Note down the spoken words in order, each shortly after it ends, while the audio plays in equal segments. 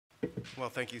Well,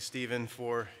 thank you, Stephen,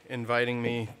 for inviting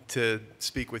me to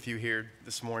speak with you here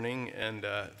this morning, and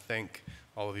thank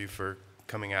all of you for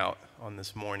coming out on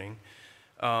this morning.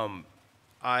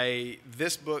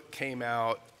 This book came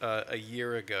out a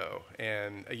year ago,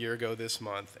 and a year ago this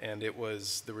month, and it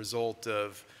was the result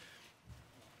of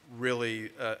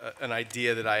really an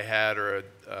idea that I had, or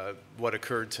what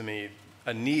occurred to me,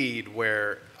 a need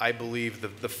where I believe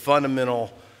the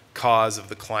fundamental cause of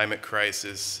the climate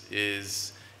crisis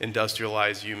is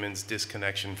industrialized humans'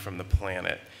 disconnection from the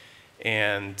planet.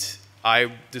 And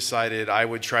I decided I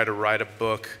would try to write a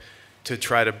book to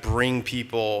try to bring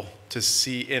people to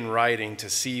see in writing,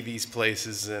 to see these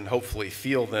places and hopefully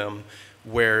feel them,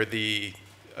 where the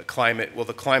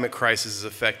climate crisis is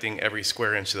affecting every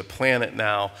square inch of the planet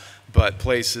now, but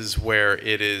places where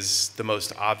it is the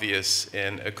most obvious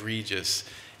and egregious.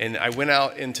 And I went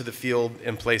out into the field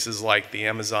in places like the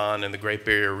Amazon and the Great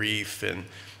Barrier Reef and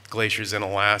glaciers in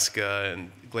Alaska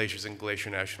and glaciers in Glacier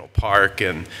National Park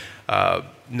and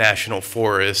national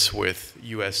forests with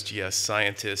USGS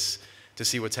scientists to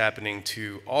see what's happening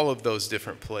to all of those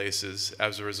different places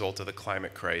as a result of the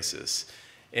climate crisis,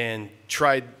 and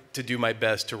tried to do my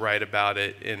best to write about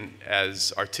it in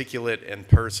as articulate and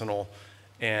personal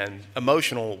and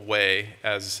emotional way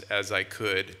as I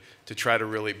could, to try to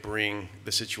really bring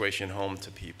the situation home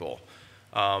to people.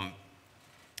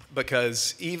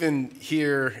 Because even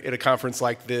here at a conference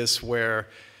like this, where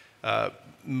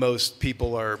most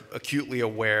people are acutely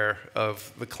aware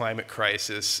of the climate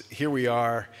crisis, here we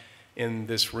are in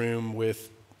this room with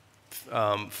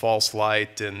false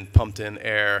light and pumped in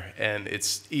air, and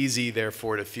it's easy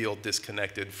therefore to feel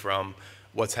disconnected from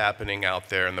what's happening out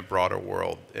there in the broader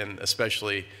world. And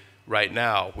especially right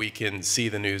now, we can see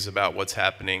the news about what's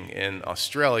happening in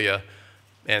Australia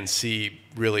and see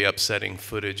really upsetting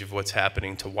footage of what's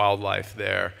happening to wildlife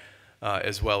there,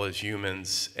 as well as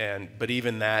humans. But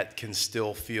even that can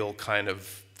still feel kind of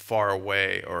far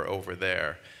away or over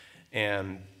there.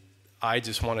 And I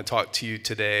just want to talk to you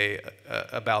today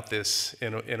about this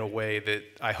in a way that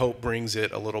I hope brings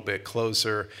it a little bit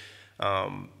closer.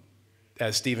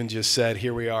 As Stephen just said,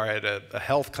 here we are at a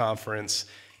health conference,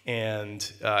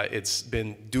 and it's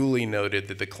been duly noted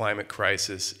that the climate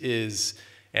crisis is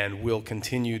and will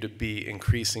continue to be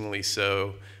increasingly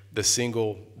so the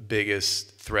single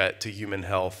biggest threat to human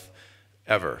health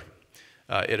ever.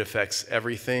 It affects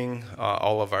everything,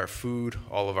 all of our food,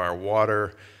 all of our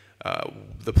water,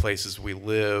 the places we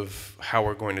live, how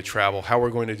we're going to travel, how we're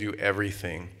going to do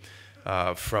everything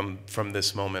from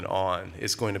this moment on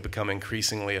is going to become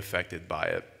increasingly affected by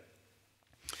it.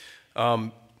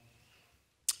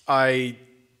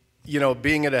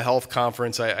 Being at a health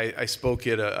conference, I spoke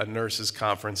at a nurses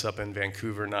conference up in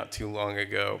Vancouver not too long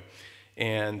ago,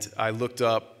 and I looked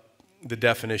up the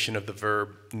definition of the verb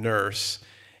nurse,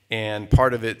 and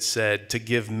part of it said to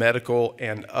give medical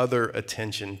and other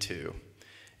attention to.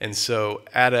 And so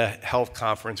at a health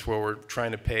conference where we're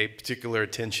trying to pay particular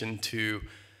attention to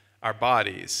our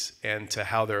bodies and to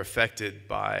how they're affected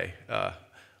by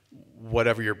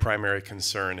whatever your primary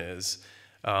concern is,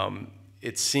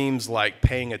 it seems like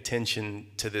paying attention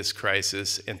to this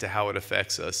crisis and to how it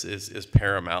affects us is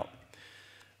paramount.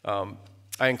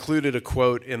 I included a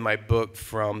quote in my book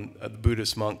from the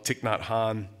Buddhist monk Thich Nhat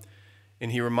Hanh,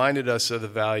 and he reminded us of the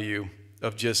value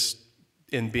of just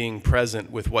in being present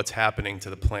with what's happening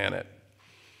to the planet.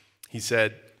 He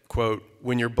said, quote,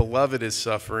 "When your beloved is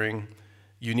suffering,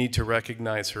 you need to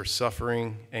recognize her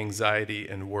suffering, anxiety,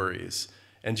 and worries.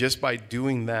 And just by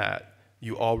doing that,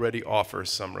 you already offer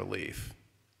some relief."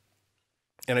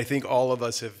 And I think all of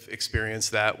us have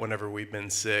experienced that whenever we've been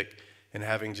sick, and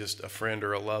having just a friend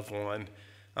or a loved one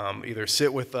either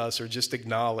sit with us or just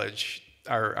acknowledge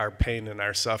our pain and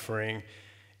our suffering,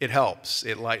 it helps.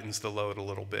 It lightens the load a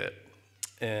little bit.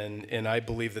 And I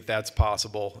believe that that's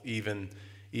possible even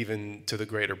to the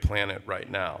greater planet right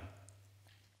now.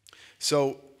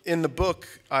 So in the book,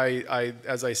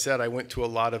 as I said, I went to a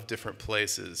lot of different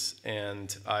places,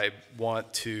 and I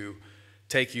want to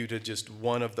take you to just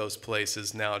one of those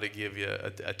places now to give you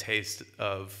a taste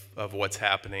of what's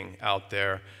happening out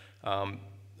there.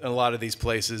 A lot of these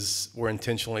places were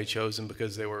intentionally chosen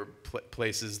because they were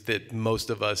places that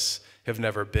most of us have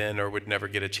never been or would never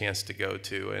get a chance to go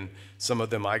to, and some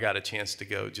of them I got a chance to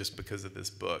go just because of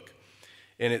this book.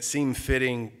 And it seemed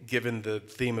fitting, given the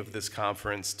theme of this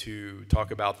conference, to talk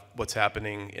about what's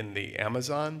happening in the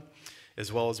Amazon,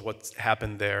 as well as what's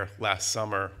happened there last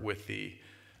summer with the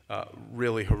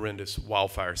really horrendous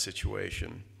wildfire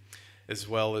situation, as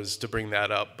well as to bring that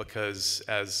up because,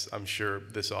 as I'm sure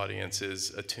this audience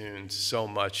is attuned, so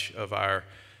much of our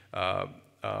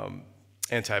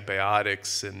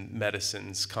antibiotics and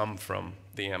medicines come from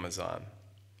the Amazon.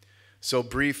 So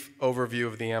brief overview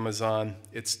of the Amazon.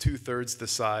 It's 2/3 the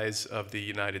size of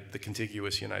the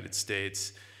contiguous United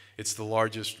States. It's the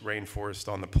largest rainforest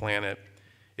on the planet.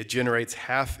 It generates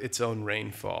half its own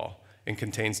rainfall and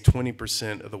contains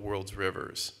 20% of the world's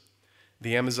rivers.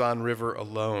 The Amazon River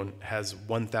alone has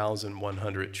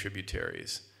 1,100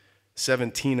 tributaries,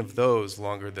 17 of those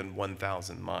longer than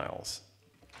 1,000 miles.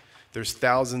 There's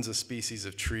thousands of species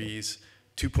of trees,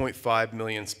 2.5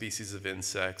 million species of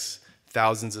insects,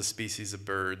 thousands of species of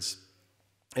birds,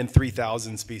 and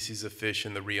 3,000 species of fish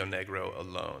in the Rio Negro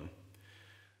alone.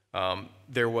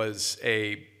 There was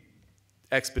a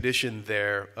expedition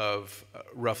there of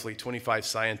roughly 25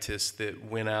 scientists that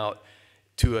went out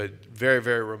to a very,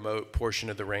 very remote portion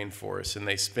of the rainforest, and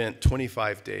they spent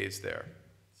 25 days there.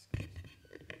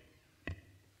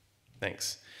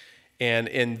 Thanks. And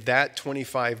in that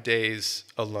 25 days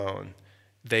alone,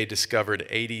 they discovered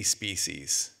 80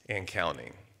 species and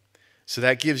counting. So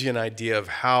that gives you an idea of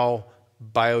how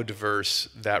biodiverse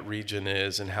that region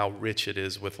is and how rich it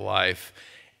is with life,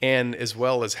 and as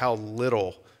well as how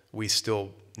little we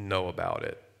still know about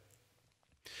it.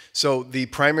 So the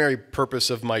primary purpose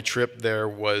of my trip there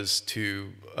was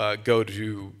to go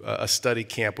to a study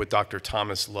camp with Dr.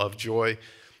 Thomas Lovejoy.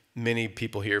 Many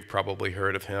people here have probably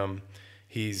heard of him.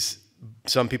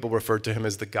 Some people refer to him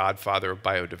as the godfather of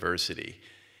biodiversity.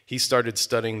 He started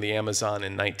studying the Amazon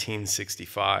in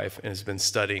 1965 and has been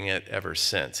studying it ever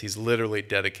since. He's literally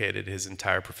dedicated his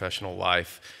entire professional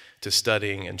life to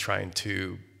studying and trying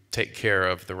to take care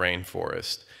of the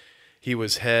rainforest. He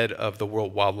was head of the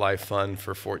World Wildlife Fund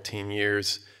for 14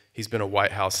 years. He's been a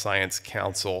White House Science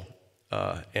Counsel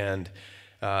and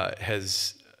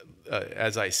has,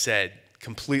 as I said,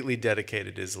 completely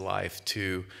dedicated his life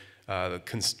to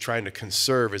trying to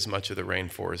conserve as much of the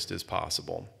rainforest as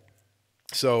possible.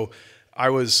 So I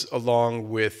was along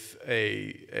with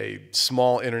a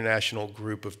small international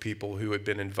group of people who had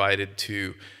been invited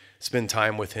to spend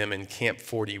time with him in Camp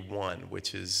 41,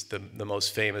 which is the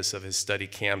most famous of his study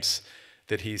camps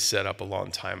that he set up a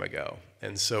long time ago.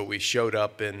 And so we showed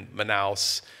up in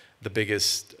Manaus, the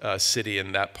biggest city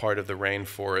in that part of the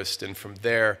rainforest, and from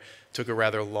there took a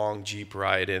rather long Jeep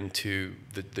ride into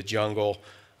the jungle,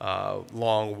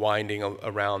 long winding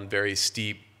around very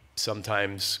steep,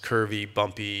 sometimes curvy,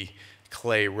 bumpy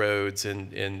clay roads,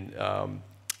 and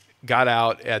got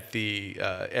out at the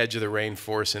edge of the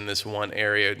rainforest in this one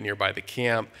area nearby the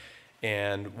camp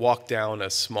and walked down a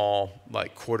small,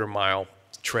 like, quarter-mile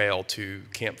trail to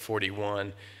Camp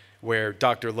 41, where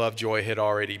Dr. Lovejoy had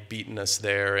already beaten us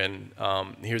there. And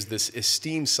here's this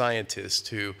esteemed scientist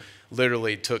who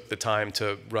literally took the time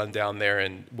to run down there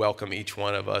and welcome each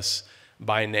one of us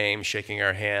by name, shaking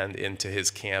our hand into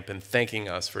his camp and thanking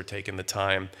us for taking the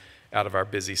time out of our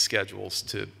busy schedules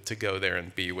to go there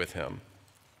and be with him.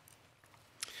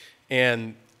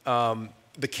 And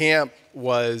the camp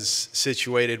was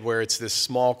situated where it's this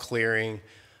small clearing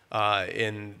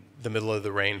in the middle of the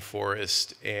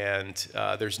rainforest, and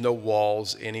there's no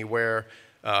walls anywhere.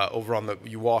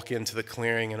 You walk into the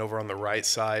clearing, and over on the right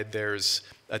side, there's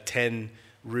a tin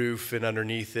roof, and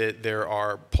underneath it there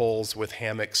are poles with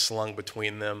hammocks slung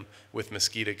between them with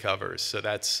mosquito covers. So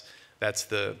that's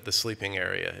the sleeping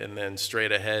area. And then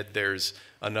straight ahead there's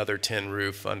another tin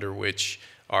roof under which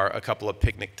are a couple of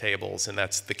picnic tables, and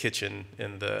that's the kitchen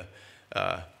and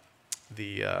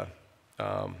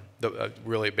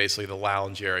really basically the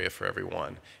lounge area for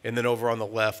everyone. And then over on the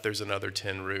left there's another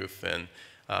tin roof and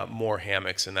more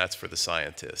hammocks, and that's for the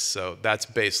scientists. So that's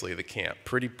basically the camp.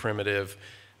 Pretty primitive,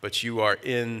 but you are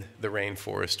in the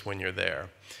rainforest when you're there.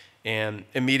 And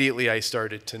immediately I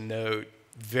started to note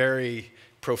very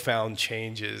profound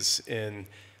changes in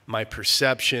my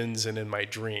perceptions and in my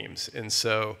dreams. And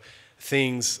so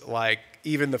things like,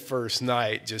 even the first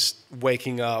night, just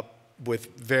waking up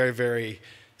with very, very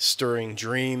stirring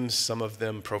dreams, some of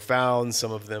them profound,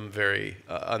 some of them very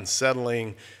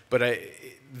unsettling, but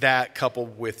that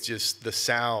coupled with just the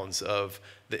sounds of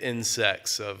the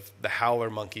insects, of the howler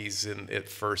monkeys at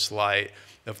first light,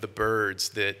 of the birds,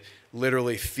 that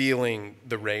literally feeling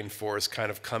the rainforest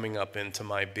kind of coming up into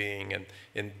my being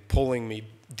and pulling me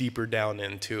deeper down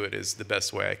into it is the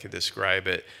best way I could describe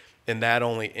it. And that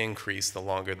only increased the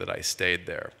longer that I stayed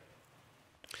there.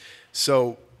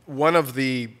 So one of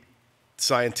the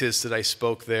scientists that I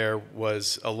spoke there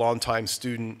was a longtime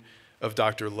student of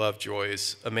Dr.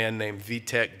 Lovejoy's, a man named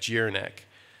Vitek Jirnek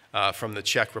from the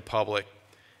Czech Republic.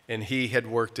 And he had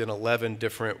worked in 11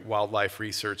 different wildlife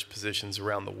research positions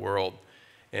around the world.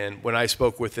 And when I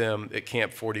spoke with him at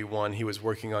Camp 41, he was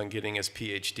working on getting his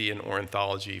PhD in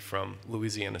ornithology from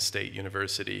Louisiana State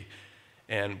University.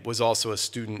 and was also a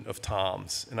student of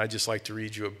Tom's. And I'd just like to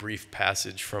read you a brief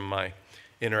passage from my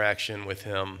interaction with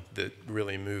him that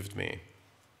really moved me.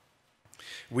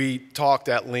 We talked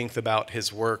at length about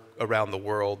his work around the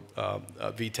world,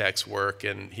 VTech's work,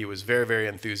 and he was very, very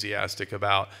enthusiastic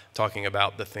about talking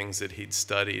about the things that he'd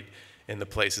studied and the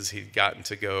places he'd gotten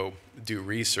to go do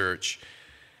research.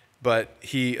 But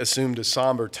he assumed a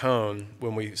somber tone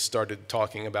when we started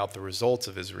talking about the results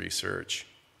of his research.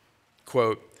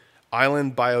 Quote,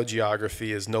 "Island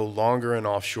biogeography is no longer an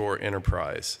offshore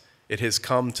enterprise. It has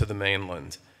come to the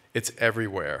mainland. It's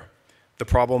everywhere. The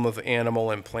problem of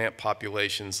animal and plant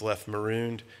populations left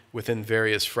marooned within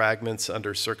various fragments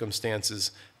under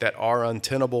circumstances that are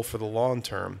untenable for the long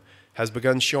term has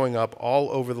begun showing up all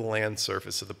over the land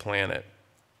surface of the planet.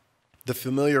 The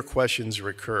familiar questions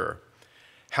recur.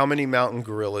 How many mountain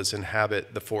gorillas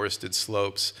inhabit the forested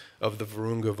slopes of the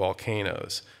Virunga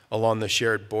volcanoes along the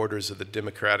shared borders of the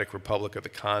Democratic Republic of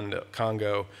the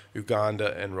Congo,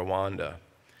 Uganda, and Rwanda?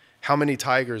 How many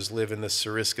tigers live in the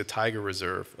Sariska Tiger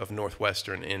Reserve of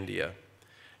northwestern India?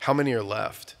 How many are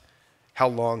left? How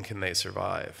long can they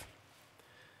survive?"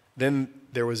 Then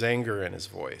there was anger in his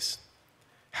voice.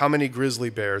 "How many grizzly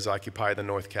bears occupy the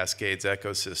North Cascades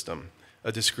ecosystem,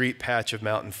 a discrete patch of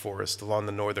mountain forest along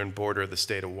the northern border of the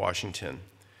state of Washington?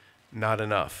 Not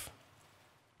enough.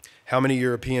 How many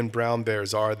European brown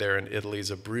bears are there in Italy's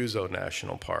Abruzzo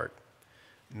National Park?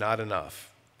 Not enough.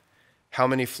 How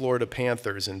many Florida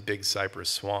panthers in Big Cypress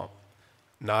Swamp?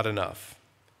 Not enough.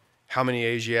 How many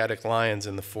Asiatic lions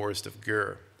in the forest of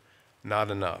Gur? Not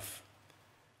enough.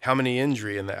 How many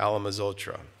Indri in the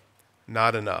Alamazotra?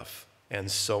 Not enough,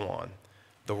 and so on.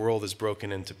 The world is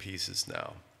broken into pieces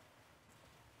now."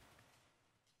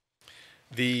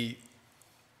 The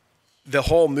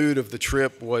whole mood of the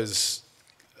trip was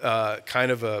kind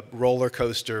of a roller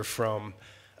coaster from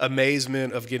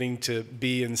amazement of getting to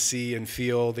be and see and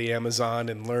feel the Amazon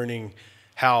and learning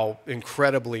how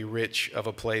incredibly rich of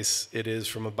a place it is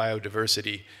from a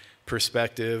biodiversity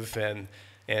perspective, and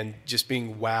just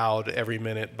being wowed every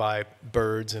minute by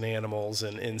birds and animals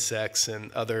and insects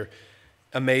and other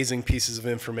amazing pieces of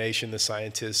information the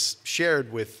scientists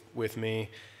shared with me,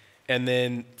 and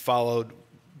then followed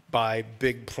by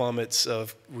big plummets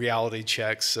of reality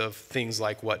checks of things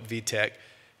like what VTech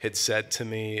had said to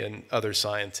me and other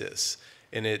scientists.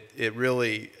 And it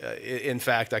really, in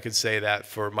fact, I could say that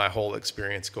for my whole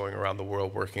experience going around the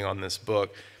world working on this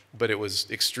book, but it was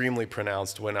extremely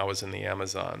pronounced when I was in the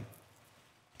Amazon.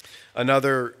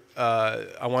 Another,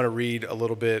 I want to read a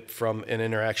little bit from an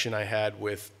interaction I had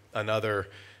with another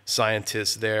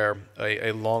scientist there,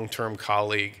 a long-term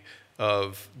colleague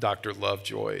of Dr.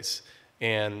 Lovejoy's.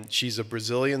 And she's a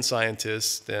Brazilian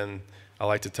scientist, and I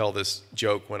like to tell this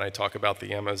joke when I talk about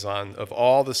the Amazon. Of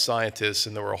all the scientists,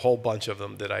 and there were a whole bunch of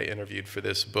them that I interviewed for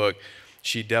this book,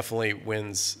 she definitely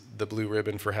wins the blue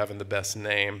ribbon for having the best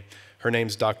name. Her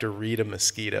name's Dr. Rita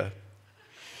Mesquita.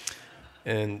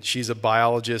 And she's a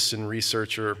biologist and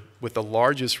researcher with the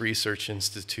largest research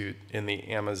institute in the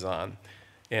Amazon.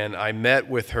 And I met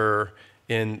with her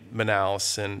in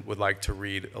Manaus and would like to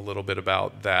read a little bit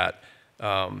about that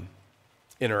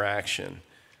interaction.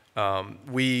 There's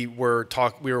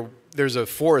a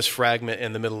forest fragment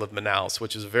in the middle of Manaus,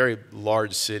 which is a very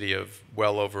large city of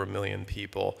well over 1 million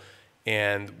people.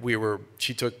 And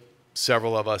she took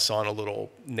several of us on a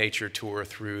little nature tour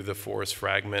through the forest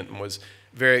fragment and was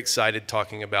very excited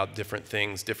talking about different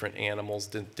things, different animals,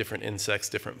 different insects,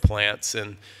 different plants.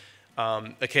 And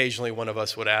occasionally one of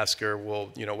us would ask her,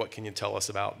 well, what can you tell us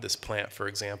about this plant, for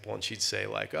example? And she'd say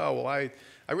like, oh, well, I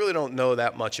really don't know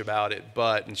that much about it,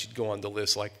 but, and she'd go on to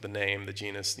list like the name, the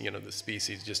genus, the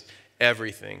species, just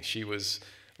everything. She was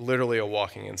literally a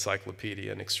walking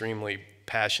encyclopedia and extremely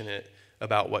passionate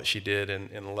about what she did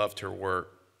and loved her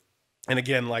work. And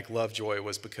again, like Lovejoy,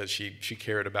 was because she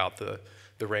cared about the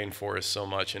rainforest so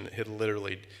much and had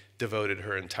literally devoted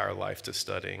her entire life to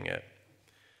studying it.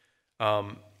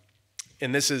 And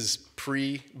this is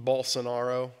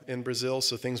pre-Bolsonaro in Brazil,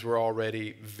 so things were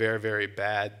already very, very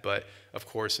bad. But of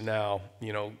course now,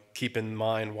 keep in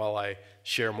mind while I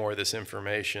share more of this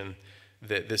information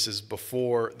that this is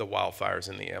before the wildfires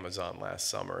in the Amazon last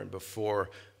summer and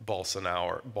before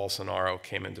Bolsonaro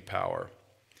came into power.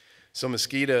 So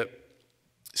Mesquita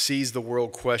sees the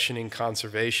world questioning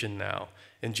conservation now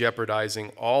and jeopardizing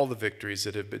all the victories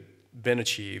that have been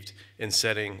achieved in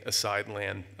setting aside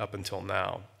land up until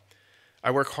now. "I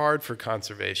work hard for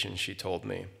conservation," she told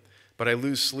me, "but I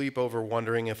lose sleep over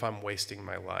wondering if I'm wasting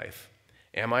my life.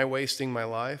 Am I wasting my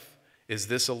life? Is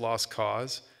this a lost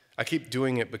cause? I keep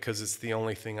doing it because it's the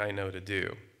only thing I know to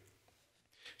do."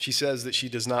 She says that she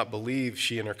does not believe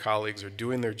she and her colleagues are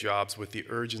doing their jobs with the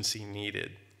urgency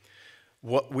needed.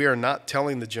 We are not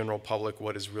telling the general public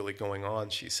what is really going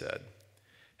on, she said.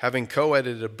 Having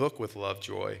co-edited a book with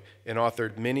Lovejoy and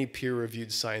authored many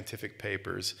peer-reviewed scientific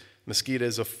papers, Mesquita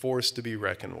is a force to be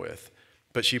reckoned with,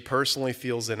 but she personally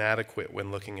feels inadequate when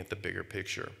looking at the bigger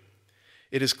picture.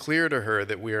 It is clear to her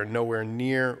that we are nowhere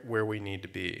near where we need to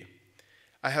be.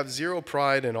 I have zero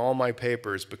pride in all my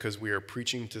papers because we are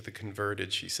preaching to the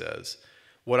converted, she says.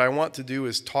 What I want to do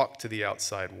is talk to the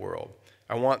outside world.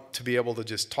 I want to be able to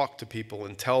just talk to people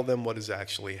and tell them what is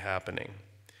actually happening.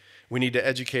 We need to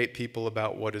educate people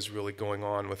about what is really going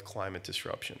on with climate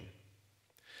disruption.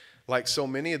 Like so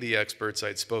many of the experts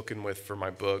I'd spoken with for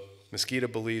my book, Mesquita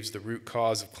believes the root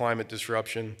cause of climate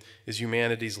disruption is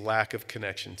humanity's lack of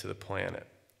connection to the planet.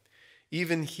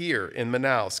 Even here in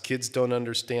Manaus, kids don't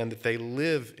understand that they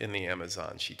live in the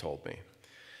Amazon, she told me.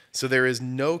 So there is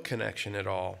no connection at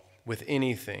all with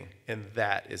anything, and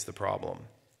that is the problem.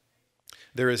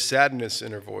 There is sadness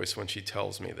in her voice when she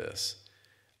tells me this.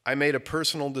 I made a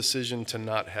personal decision to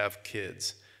not have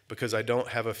kids because I don't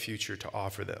have a future to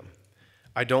offer them.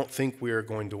 I don't think we are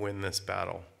going to win this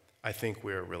battle. I think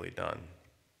we are really done.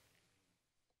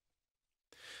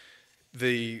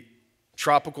 The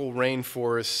tropical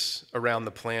rainforests around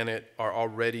the planet are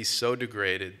already so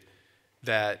degraded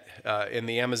that, in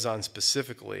the Amazon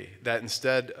specifically, that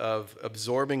instead of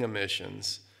absorbing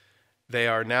emissions, they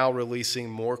are now releasing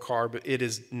more carbon. It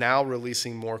is now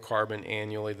releasing more carbon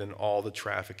annually than all the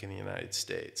traffic in the United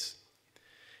States.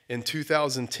 In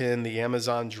 2010, the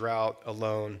Amazon drought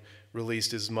alone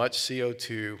released as much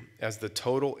CO2 as the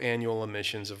total annual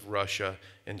emissions of Russia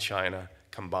and China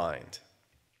combined.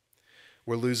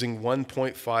 We're losing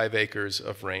 1.5 acres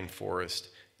of rainforest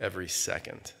every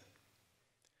second.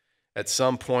 At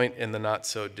some point in the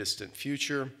not-so-distant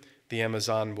future, the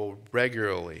Amazon will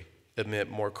regularly emit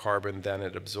more carbon than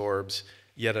it absorbs,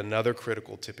 yet another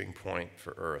critical tipping point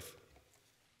for Earth.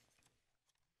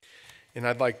 And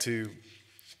I'd like to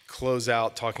close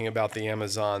out talking about the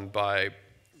Amazon by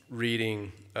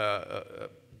reading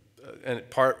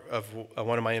part of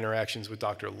one of my interactions with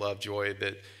Dr. Lovejoy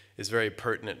that is very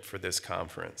pertinent for this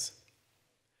conference.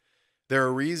 There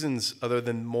are reasons other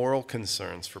than moral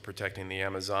concerns for protecting the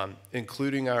Amazon,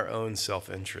 including our own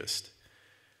self-interest.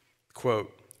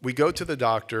 Quote, "We go to the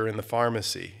doctor and the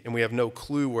pharmacy, and we have no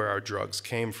clue where our drugs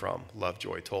came from,"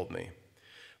 Lovejoy told me.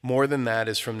 "More than that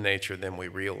is from nature than we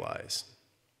realize."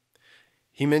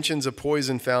 He mentions a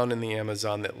poison found in the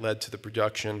Amazon that led to the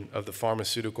production of the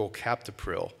pharmaceutical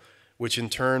captopril, which in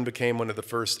turn became one of the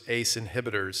first ACE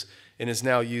inhibitors and is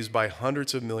now used by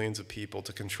hundreds of millions of people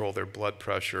to control their blood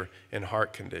pressure and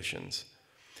heart conditions.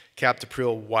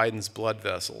 Captopril widens blood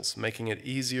vessels, making it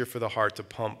easier for the heart to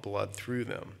pump blood through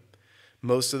them.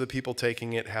 Most of the people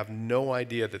taking it have no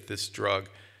idea that this drug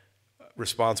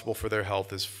responsible for their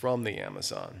health is from the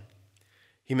Amazon.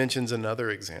 He mentions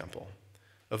another example,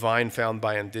 a vine found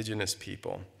by indigenous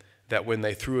people, that when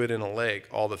they threw it in a lake,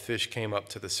 all the fish came up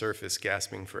to the surface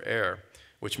gasping for air,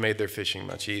 which made their fishing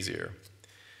much easier.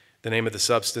 The name of the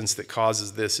substance that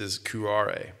causes this is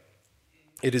curare.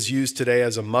 It is used today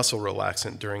as a muscle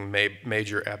relaxant during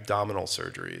major abdominal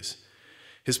surgeries.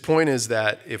 His point is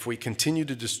that if we continue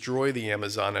to destroy the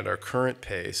Amazon at our current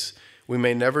pace, we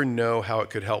may never know how it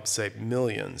could help save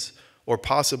millions or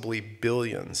possibly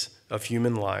billions of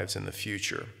human lives in the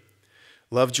future.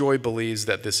 Lovejoy believes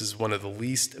that this is one of the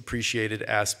least appreciated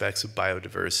aspects of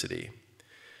biodiversity.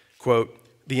 Quote,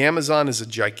 "The Amazon is a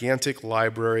gigantic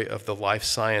library of the life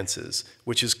sciences,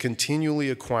 which is continually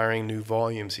acquiring new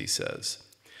volumes," he says.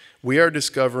 "We are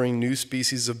discovering new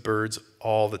species of birds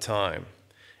all the time.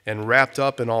 And wrapped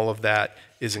up in all of that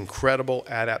is incredible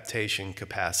adaptation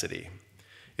capacity.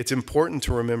 It's important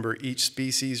to remember each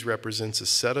species represents a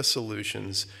set of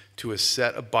solutions to a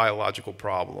set of biological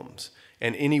problems,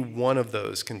 and any one of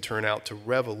those can turn out to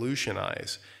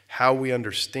revolutionize how we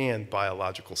understand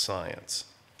biological science."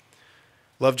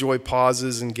 Lovejoy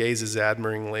pauses and gazes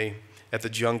admiringly at the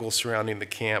jungle surrounding the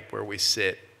camp where we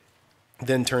sit,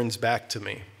 then turns back to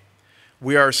me.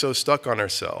 "We are so stuck on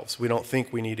ourselves, we don't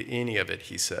think we need any of it,"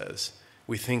 he says.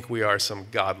 "We think we are some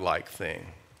godlike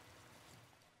thing."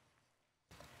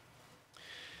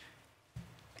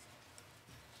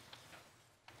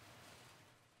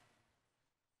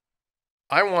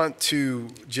 I want to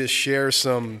just share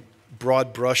some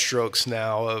broad brushstrokes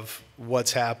now of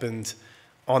what's happened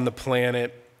on the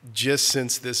planet just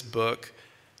since this book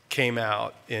came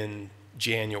out in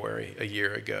January a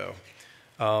year ago.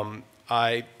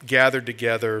 I gathered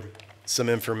together some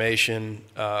information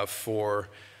for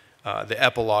the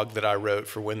epilogue that I wrote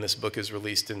for when this book is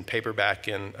released in paperback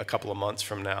in a few months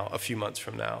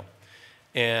from now.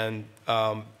 And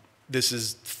this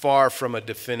is far from a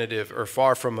definitive or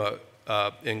far from a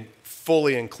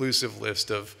fully inclusive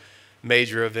list of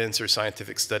major events or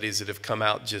scientific studies that have come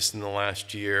out just in the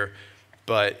last year,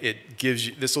 but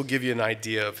this will give you an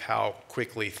idea of how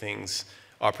quickly things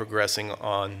are progressing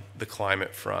on the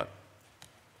climate front.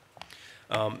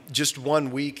 Just 1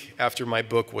 week after my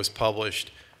book was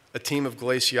published, a team of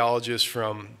glaciologists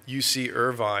from UC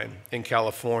Irvine in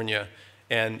California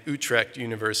and Utrecht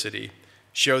University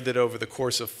showed that over the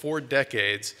course of 4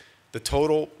 decades, the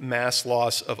total mass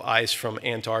loss of ice from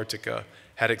Antarctica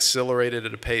had accelerated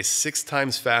at a pace 6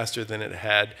 times faster than it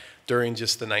had during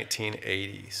just the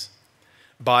 1980s.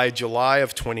 By July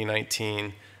of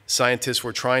 2019, scientists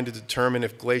were trying to determine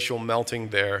if glacial melting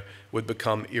there would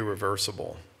become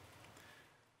irreversible.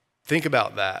 Think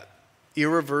about that.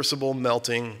 Irreversible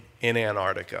melting in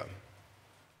Antarctica.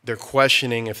 They're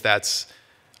questioning if that's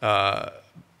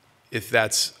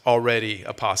already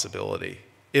a possibility,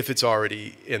 if it's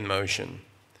already in motion.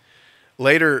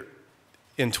 Later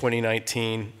in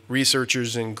 2019,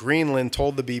 researchers in Greenland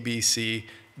told the BBC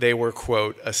they were,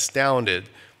 quote, astounded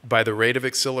by the rate of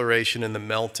acceleration in the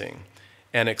melting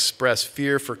and expressed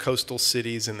fear for coastal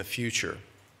cities in the future.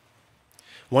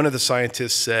 One of the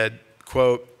scientists said,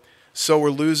 quote, so we're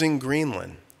losing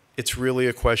Greenland. It's really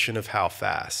a question of how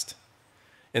fast.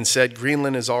 And said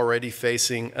Greenland is already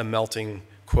facing a melting,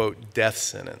 quote, death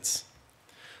sentence.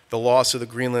 The loss of the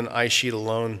Greenland ice sheet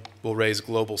alone will raise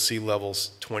global sea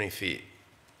levels 20 feet.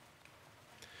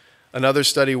 Another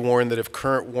study warned that if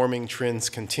current warming trends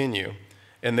continue,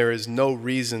 and there is no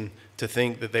reason to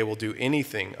think that they will do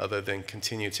anything other than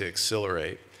continue to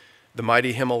accelerate, the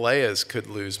mighty Himalayas could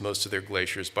lose most of their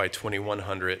glaciers by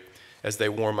 2100 as they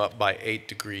warm up by 8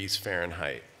 degrees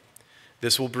Fahrenheit.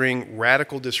 This will bring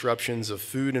radical disruptions of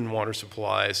food and water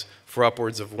supplies for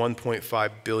upwards of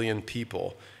 1.5 billion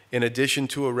people, in addition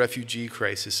to a refugee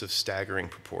crisis of staggering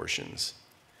proportions.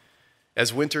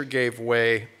 As winter gave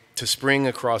way to spring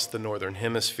across the northern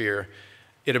hemisphere,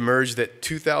 it emerged that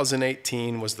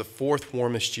 2018 was the 4th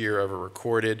warmest year ever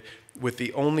recorded, with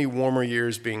the only warmer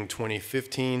years being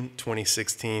 2015,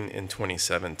 2016, and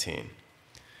 2017.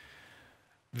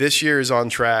 This year is on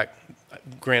track.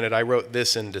 Granted, I wrote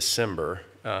this in December,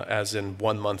 as in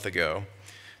 1 month ago.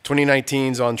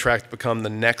 2019 is on track to become the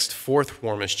next 4th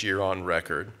warmest year on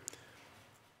record.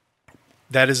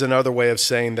 That is another way of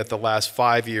saying that the last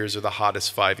 5 years are the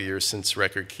hottest 5 years since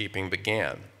record keeping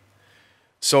began.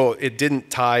 So it didn't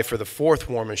tie for the 4th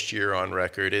warmest year on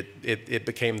record. It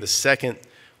became the 2nd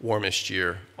warmest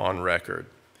year on record.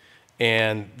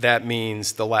 And that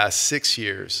means the last 6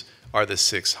 years are the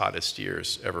 6 hottest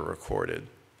years ever recorded.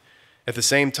 At the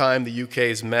same time, the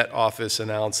UK's Met Office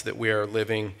announced that we are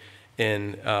living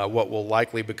in what will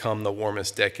likely become the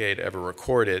warmest decade ever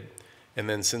recorded. And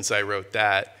then since I wrote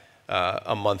that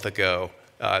a month ago,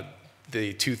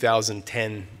 the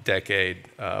 2010 decade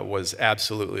was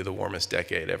absolutely the warmest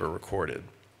decade ever recorded.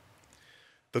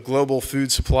 The global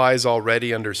food supply is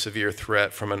already under severe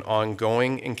threat from an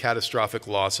ongoing and catastrophic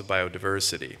loss of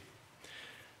biodiversity,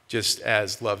 just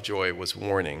as Lovejoy was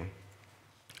warning.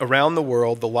 Around the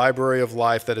world, the library of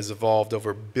life that has evolved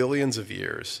over billions of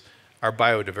years, our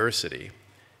biodiversity,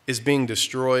 is being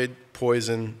destroyed,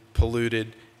 poisoned,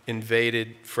 polluted,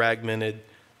 invaded, fragmented,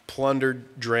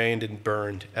 plundered, drained, and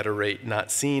burned at a rate not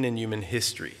seen in human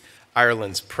history.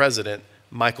 Ireland's president,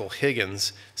 Michael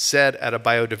Higgins, said at a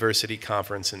biodiversity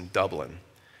conference in Dublin,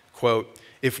 quote,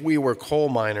 if we were coal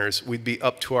miners, we'd be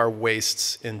up to our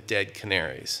waists in dead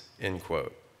canaries, end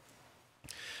quote.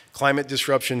 Climate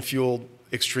disruption-fueled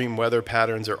extreme weather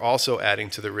patterns are also adding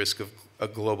to the risk of a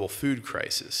global food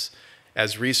crisis,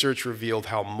 as research revealed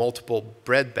how multiple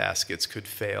bread baskets could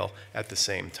fail at the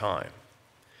same time.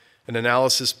 An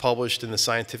analysis published in the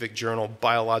scientific journal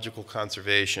Biological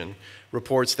Conservation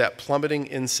reports that plummeting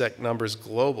insect numbers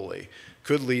globally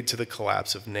could lead to the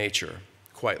collapse of nature,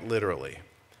 quite literally.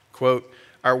 Quote,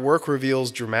 our work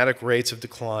reveals dramatic rates of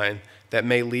decline that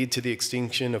may lead to the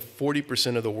extinction of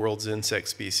 40% of the world's insect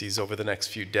species over the next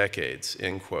few decades,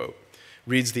 end quote,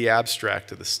 reads the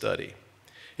abstract of the study.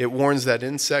 It warns that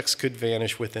insects could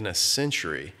vanish within a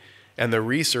century, and the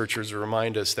researchers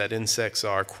remind us that insects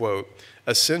are, quote,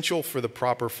 essential for the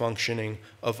proper functioning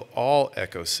of all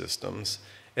ecosystems,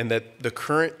 and that the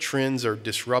current trends are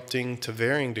disrupting to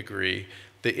varying degree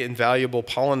the invaluable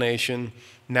pollination,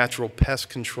 natural pest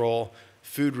control,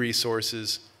 food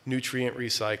resources, nutrient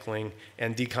recycling,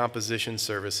 and decomposition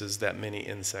services that many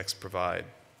insects provide.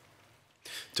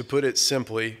 To put it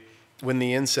simply, when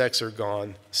the insects are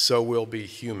gone, so will be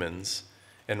humans,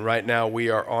 and right now we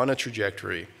are on a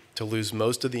trajectory to lose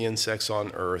most of the insects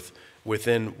on Earth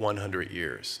within 100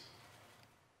 years.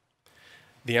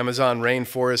 The Amazon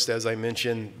rainforest, as I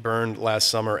mentioned, burned last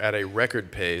summer at a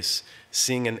record pace,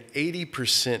 seeing an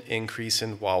 80% increase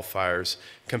in wildfires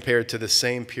compared to the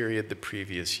same period the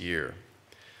previous year.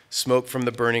 Smoke from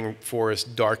the burning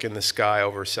forest darkened the sky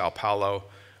over Sao Paulo,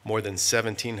 more than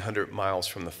 1,700 miles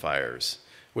from the fires,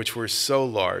 which were so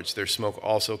large their smoke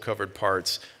also covered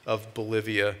parts of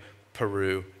Bolivia,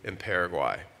 Peru, and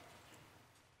Paraguay.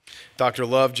 Dr.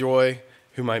 Lovejoy,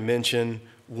 whom I mentioned,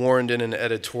 warned in an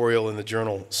editorial in the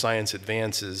journal Science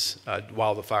Advances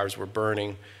while the fires were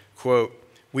burning, quote,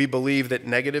 "We believe that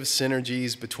negative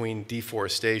synergies between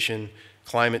deforestation,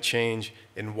 climate change,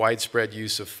 and widespread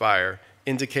use of fire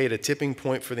indicate a tipping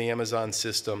point for the Amazon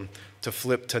system to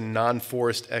flip to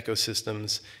non-forest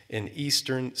ecosystems in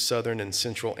eastern, southern, and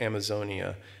central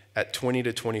Amazonia at 20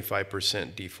 to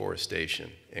 25%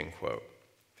 deforestation," end quote.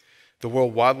 The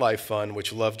World Wildlife Fund,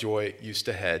 which Lovejoy used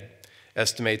to head,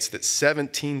 estimates that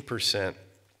 17%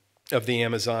 of the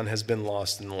Amazon has been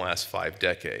lost in the last 5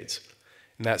 decades.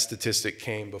 And that statistic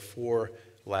came before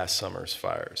last summer's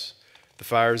fires. The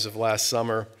fires of last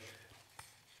summer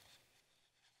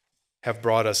have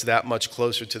brought us that much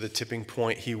closer to the tipping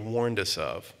point he warned us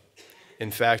of.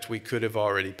 In fact, we could have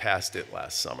already passed it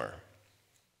last summer.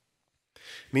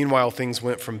 Meanwhile, things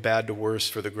went from bad to worse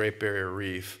for the Great Barrier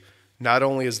Reef. Not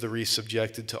only is the reef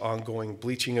subjected to ongoing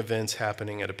bleaching events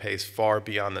happening at a pace far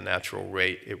beyond the natural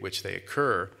rate at which they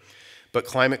occur, but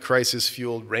climate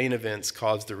crisis-fueled rain events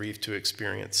caused the reef to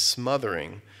experience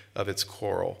smothering of its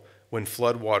coral when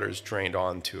floodwaters drained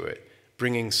onto it,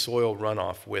 bringing soil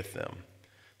runoff with them.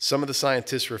 Some of the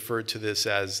scientists referred to this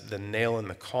as the nail in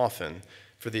the coffin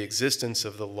for the existence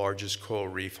of the largest coral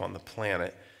reef on the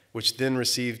planet, which then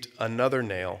received another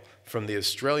nail from the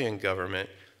Australian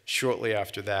government shortly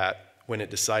after that, when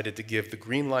it decided to give the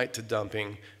green light to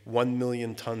dumping 1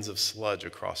 million tons of sludge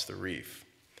across the reef.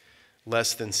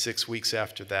 Less than 6 weeks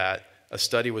after that, a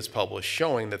study was published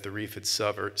showing that the reef had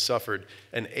suffered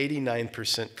an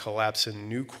 89% collapse in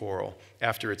new coral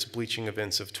after its bleaching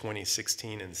events of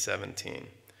 2016 and 17.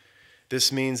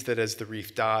 This means that as the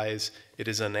reef dies, it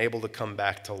is unable to come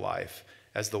back to life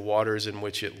as the waters in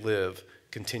which it lives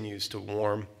continues to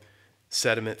warm,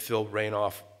 sediment-filled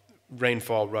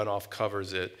rainfall runoff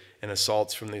covers it, and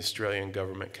assaults from the Australian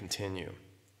government continue.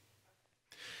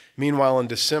 Meanwhile, in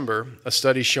December, a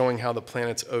study showing how the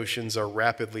planet's oceans are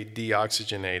rapidly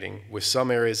deoxygenating, with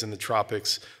some areas in the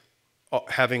tropics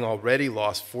having already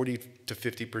lost 40 to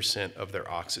 50% of their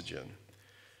oxygen.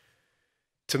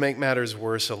 To make matters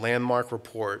worse, a landmark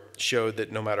report showed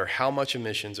that no matter how much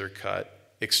emissions are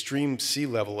cut, extreme sea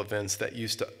level events that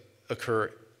used to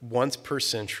occur once per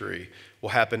century will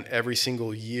happen every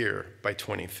single year by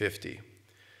 2050.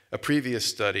 A previous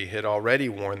study had already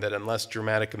warned that unless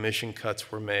dramatic emission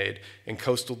cuts were made and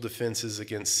coastal defenses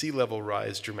against sea level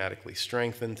rise dramatically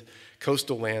strengthened,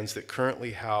 coastal lands that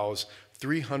currently house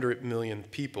 300 million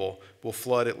people will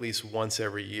flood at least once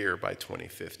every year by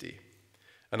 2050.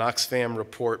 An Oxfam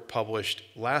report published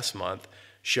last month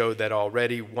showed that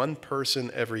already 1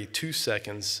 person every 2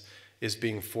 seconds is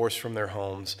being forced from their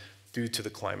homes due to the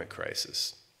climate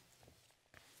crisis.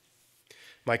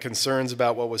 My concerns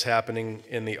about what was happening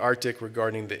in the Arctic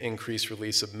regarding the increased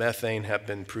release of methane have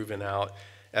been proven out,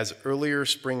 as earlier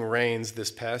spring rains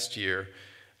this past year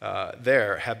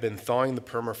there have been thawing the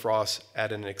permafrost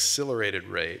at an accelerated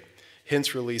rate,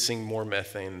 hence releasing more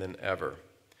methane than ever.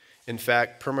 In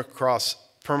fact,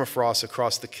 permafrost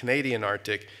across the Canadian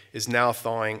Arctic is now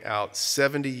thawing out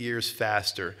 70 years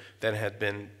faster than had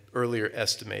been earlier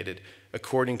estimated,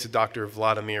 according to Dr.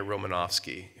 Vladimir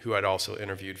Romanovsky, who I'd also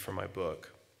interviewed for my book.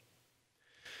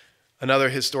 Another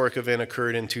historic event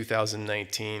occurred in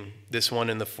 2019, this one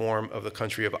in the form of the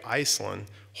country of Iceland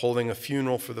holding a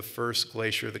funeral for the first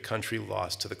glacier the country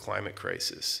lost to the climate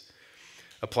crisis.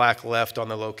 A plaque left on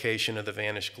the location of the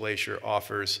vanished glacier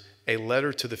offers a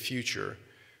letter to the future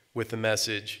with the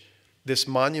message, "This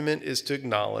monument is to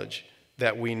acknowledge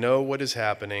that we know what is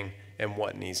happening and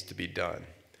what needs to be done.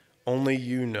 Only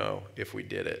you know if we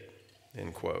did it,"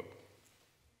 end quote.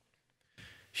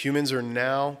 Humans are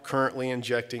now currently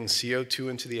injecting CO2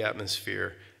 into the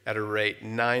atmosphere at a rate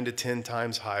 9 to 10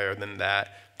 times higher than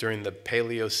that during the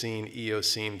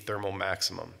Paleocene-Eocene thermal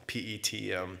maximum,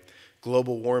 PETM,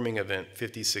 global warming event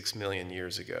 56 million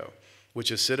years ago,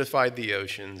 which acidified the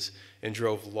oceans and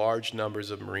drove large numbers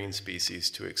of marine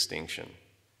species to extinction.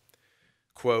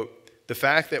 Quote, "The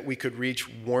fact that we could reach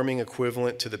warming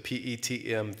equivalent to the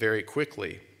PETM very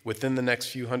quickly, within the next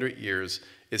few hundred years,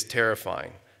 is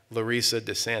terrifying," Larissa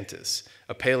DeSantis,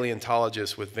 a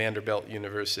paleontologist with Vanderbilt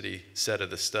University, said of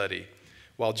the study,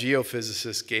 while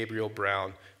geophysicist Gabriel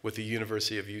Brown with the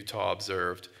University of Utah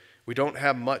observed, "We don't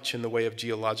have much in the way of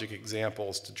geologic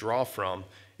examples to draw from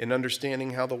in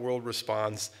understanding how the world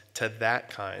responds to that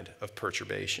kind of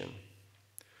perturbation."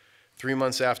 3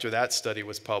 months after that study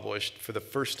was published, for the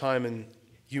first time in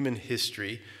human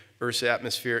history, Earth's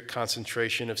atmospheric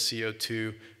concentration of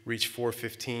CO2 reached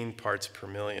 415 parts per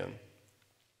million.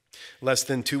 Less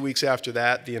than 2 weeks after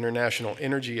that, the International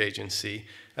Energy Agency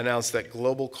announced that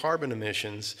global carbon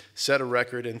emissions set a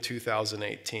record in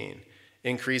 2018,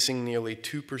 increasing nearly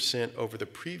 2% over the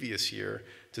previous year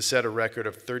to set a record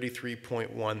of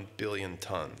 33.1 billion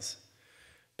tons.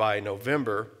 By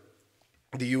November,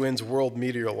 the UN's World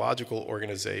Meteorological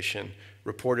Organization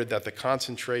reported that the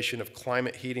concentration of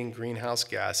climate-heating greenhouse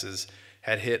gases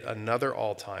had hit another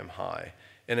all-time high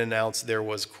and announced there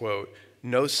was, quote,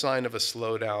 "no sign of a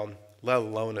slowdown, let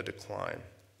alone a decline,"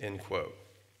 end quote.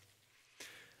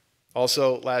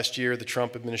 Also, last year, the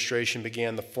Trump administration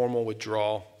began the formal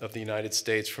withdrawal of the United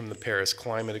States from the Paris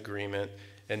Climate Agreement,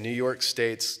 and New York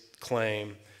State's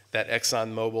claim that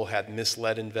ExxonMobil had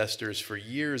misled investors for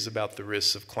years about the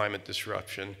risks of climate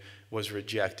disruption was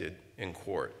rejected in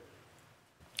court.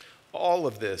 All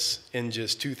of this in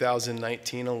just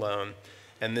 2019 alone,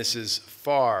 and this is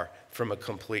far from a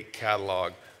complete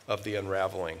catalog of the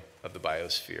unraveling of the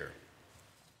biosphere.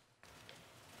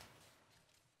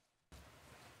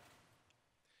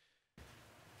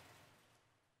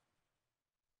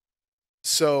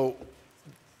 So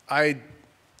I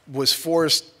was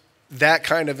forced, that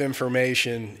kind of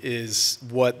information is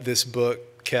what this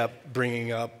book kept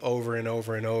bringing up over and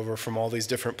over and over from all these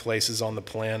different places on the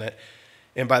planet.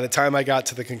 And by the time I got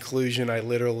to the conclusion, I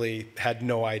literally had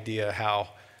no idea how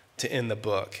to end the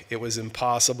book. It was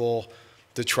impossible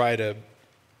to try to,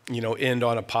 end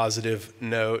on a positive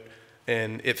note.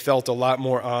 And it felt a lot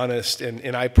more honest.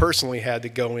 And I personally had to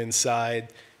go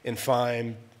inside and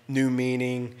find new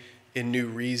meaning and new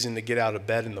reason to get out of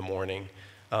bed in the morning.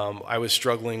 I was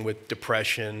struggling with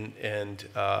depression and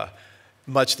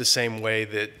much the same way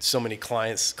that so many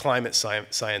climate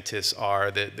scientists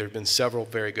are, that there have been several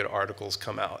very good articles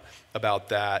come out about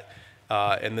that.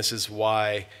 And this is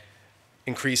why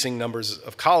increasing numbers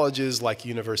of colleges like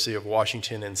University of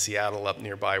Washington and Seattle up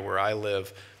nearby where I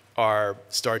live are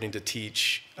starting to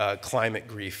teach climate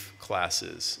grief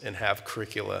classes and have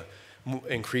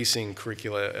increasing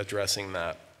curricula addressing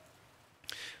that.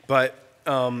 But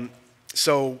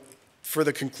so for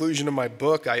the conclusion of my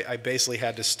book, I basically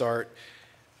had to start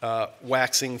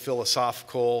waxing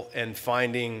philosophical and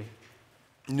finding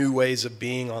new ways of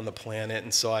being on the planet.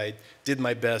 And so I did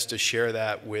my best to share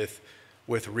that with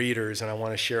readers, and I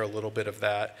want to share a little bit of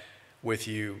that with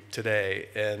you today.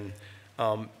 And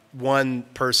one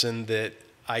person that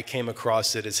I came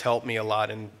across that has helped me a lot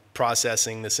in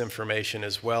processing this information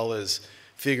as well as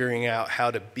figuring out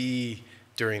how to be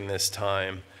during this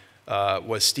time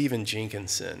was Stephen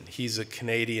Jenkinson. He's a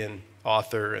Canadian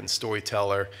author and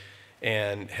storyteller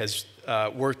and has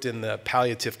worked in the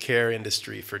palliative care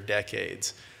industry for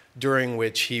decades, during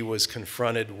which he was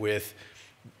confronted with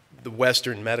the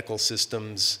Western medical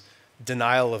system's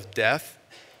denial of death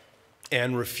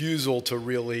and refusal to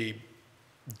really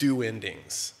do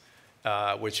endings,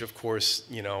 which of course,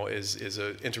 is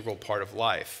an integral part of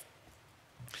life.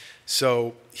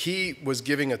 So he was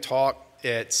giving a talk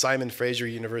at Simon Fraser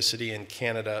University in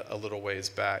Canada a little ways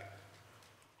back.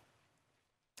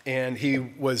 And he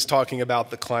was talking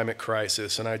about the climate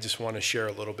crisis, and I just want to share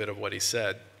a little bit of what he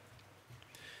said.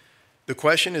 The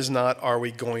question is not, are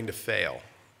we going to fail?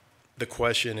 The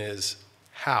question is,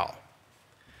 how?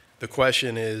 The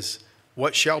question is,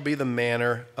 what shall be the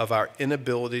manner of our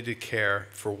inability to care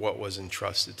for what was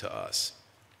entrusted to us?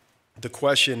 The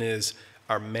question is,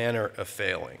 our manner of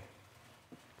failing.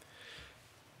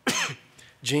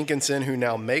 Jenkinson, who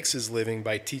now makes his living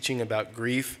by teaching about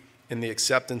grief and the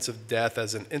acceptance of death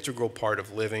as an integral part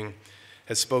of living,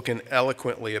 has spoken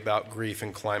eloquently about grief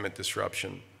and climate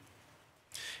disruption.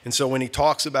 And so when he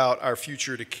talks about our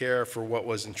future to care for what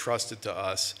was entrusted to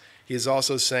us, he is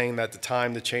also saying that the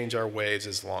time to change our ways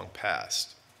is long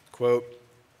past. Quote,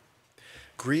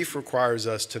 "Grief requires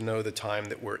us to know the time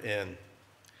that we're in.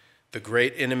 The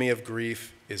great enemy of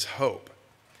grief is hope.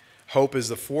 Hope is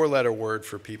the four-letter word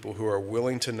for people who are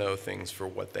willing to know things for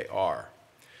what they are.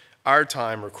 Our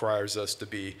time requires us to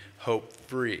be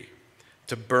hope-free,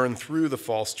 to burn through the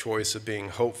false choice of being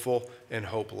hopeful and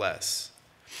hopeless.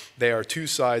 They are two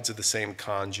sides of the same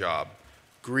con job.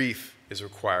 Grief is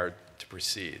required to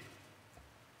proceed."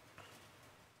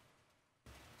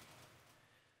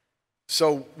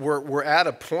 So we're at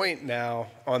a point now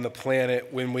on the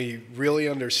planet when we really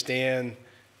understand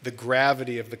the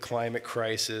gravity of the climate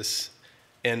crisis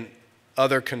and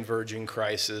other converging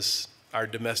crises, our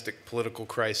domestic political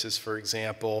crisis, for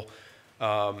example,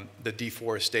 the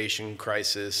deforestation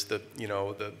crisis, the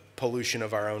pollution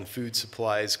of our own food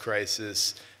supplies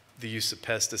crisis, the use of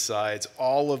pesticides,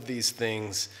 all of these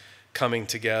things coming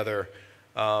together.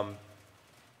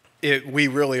 We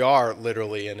really are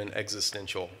literally in an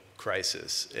existential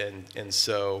crisis. And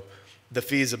so the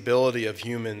feasibility of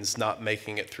humans not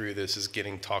making it through this is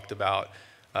getting talked about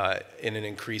in an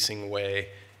increasing way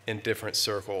in different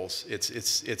circles.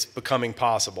 It's becoming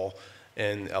possible,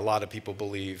 and a lot of people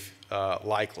believe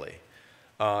likely.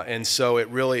 And so it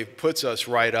really puts us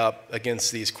right up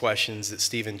against these questions that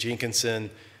Stephen Jenkinson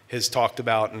has talked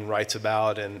about and writes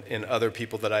about, and other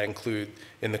people that I include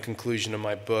in the conclusion of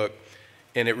my book.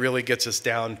 And it really gets us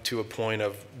down to a point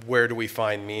of where do we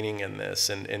find meaning in this,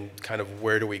 and kind of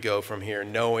where do we go from here,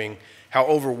 knowing how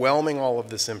overwhelming all of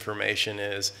this information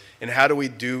is, and how do we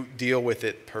deal with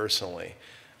it personally.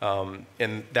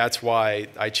 And that's why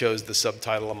I chose the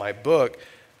subtitle of my book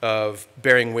of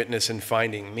Bearing Witness and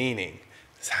Finding Meaning.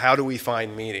 How do we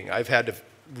find meaning? I've had to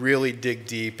really dig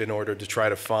deep in order to try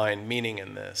to find meaning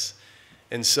in this.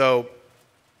 And so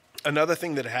another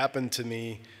thing that happened to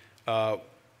me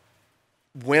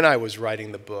when I was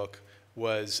writing the book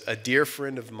was a dear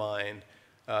friend of mine,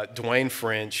 Dwayne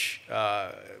French,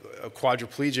 a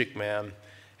quadriplegic man,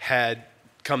 had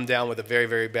come down with a very,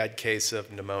 very bad case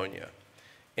of pneumonia.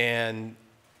 And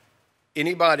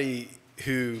anybody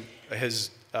who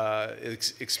has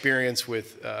experience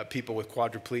with people with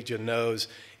quadriplegia knows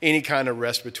any kind of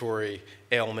respiratory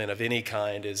ailment of any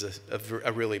kind is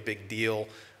a really big deal.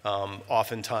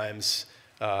 Oftentimes,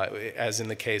 as in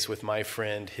the case with my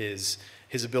friend, his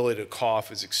ability to cough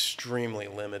is extremely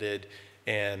limited,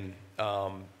 and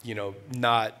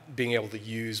not being able to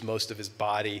use most of his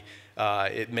body,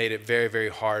 it made it very, very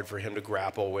hard for him to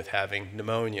grapple with having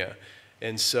pneumonia.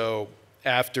 And so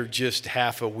after just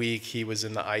half a week, he was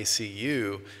in the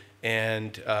ICU,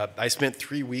 and I spent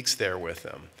 3 weeks there with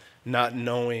him, not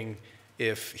knowing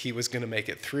if he was going to make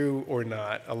it through or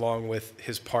not, along with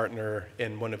his partner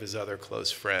and one of his other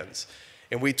close friends.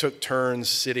 And we took turns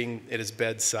sitting at his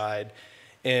bedside,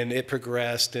 and it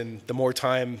progressed, and the more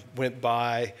time went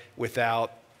by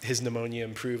without his pneumonia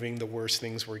improving, the worse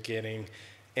things were getting,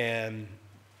 and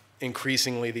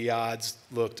increasingly the odds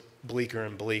looked bleaker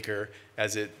and bleaker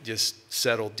as it just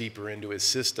settled deeper into his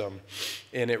system.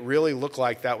 And it really looked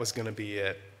like that was going to be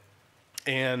it.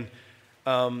 And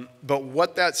but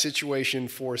what that situation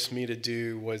forced me to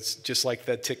do was, just like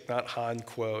that Thich Nhat Hanh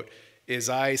quote, is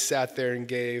I sat there and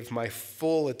gave my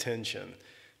full attention,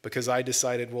 because I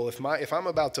decided, well, if I'm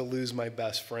about to lose my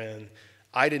best friend,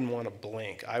 I didn't want to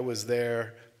blink. I was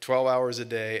there 12 hours a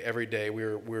day, every day. We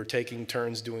were taking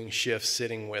turns doing shifts,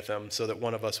 sitting with him, so that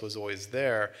one of us was always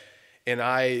there. And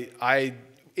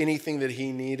anything that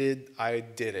he needed, I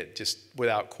did it, just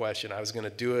without question. I was going to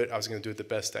do it. I was going to do it the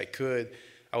best I could.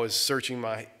 I was searching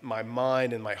my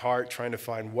mind and my heart, trying to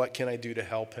find what can I do to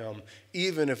help him,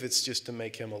 even if it's just to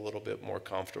make him a little bit more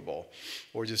comfortable,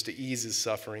 or just to ease his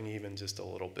suffering even just a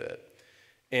little bit.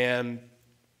 And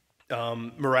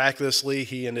miraculously,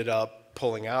 he ended up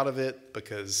pulling out of it,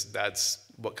 because that's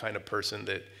what kind of person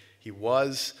that he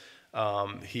was.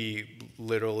 He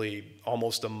literally,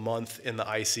 almost a month in the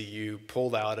ICU,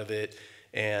 pulled out of it,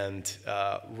 and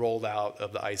rolled out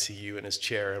of the ICU in his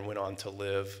chair and went on to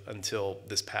live until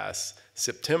this past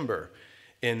September,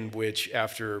 in which,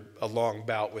 after a long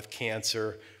bout with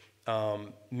cancer,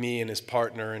 me and his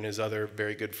partner and his other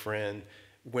very good friend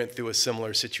went through a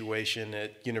similar situation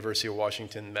at University of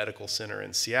Washington Medical Center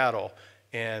in Seattle.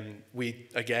 And we,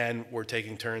 again, were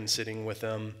taking turns sitting with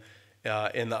him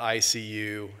in the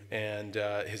ICU, and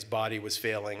his body was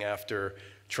failing after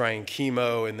trying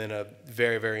chemo and then a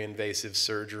very, very invasive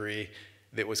surgery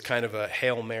that was kind of a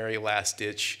Hail Mary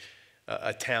last-ditch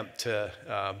attempt to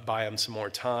buy him some more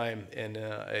time, and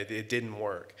it didn't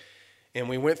work. And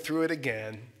we went through it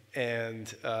again, and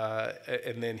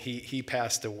then he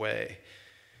passed away.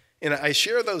 And I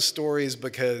share those stories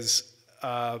because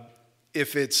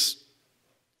if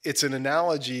it's an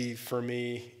analogy for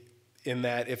me, in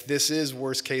that if this is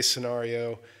worst case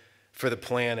scenario for the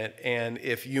planet, and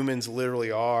if humans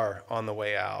literally are on the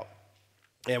way out,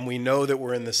 and we know that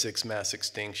we're in the sixth mass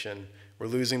extinction, we're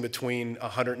losing between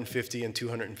 150 and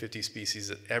 250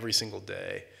 species every single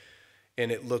day,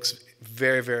 and it looks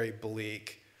very, very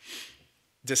bleak.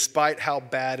 Despite how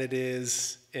bad it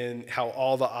is and how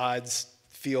all the odds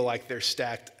feel like they're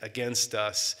stacked against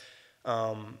us,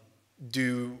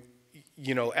 do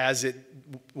as it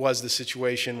was the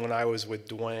situation when I was with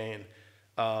Dwayne,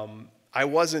 I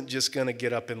wasn't just going to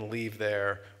get up and leave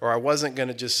there, or I wasn't going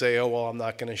to just say, oh, well, I'm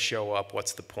not going to show up.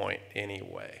 What's the point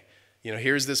anyway?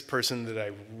 Here's this person that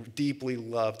I deeply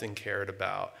loved and cared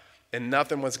about, and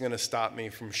nothing was going to stop me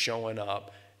from showing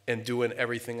up and doing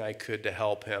everything I could to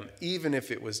help him, even if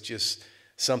it was just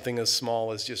something as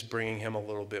small as just bringing him a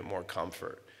little bit more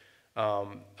comfort.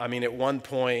 At one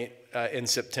point in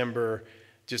September,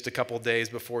 just a couple of days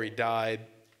before he died,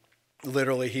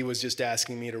 literally he was just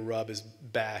asking me to rub his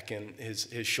back and his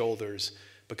shoulders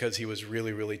because he was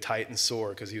really, really tight and sore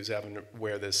because he was having to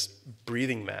wear this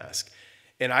breathing mask.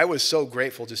 And I was so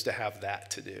grateful just to have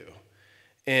that to do.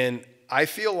 And I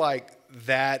feel like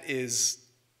that is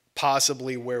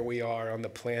possibly where we are on the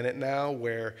planet now,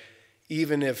 where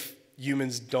even if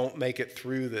humans don't make it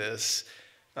through this,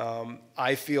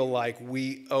 I feel like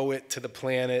we owe it to the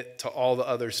planet, to all the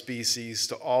other species,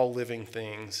 to all living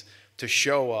things, to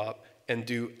show up and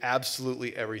do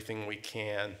absolutely everything we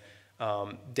can.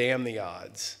 Damn the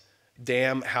odds.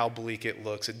 Damn how bleak it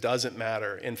looks. It doesn't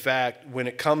matter. In fact, when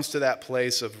it comes to that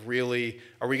place of really,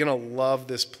 are we going to love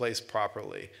this place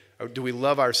properly? Or do we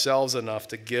love ourselves enough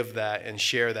to give that and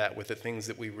share that with the things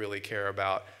that we really care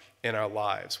about in our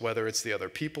lives, whether it's the other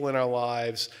people in our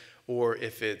lives, or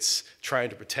if it's trying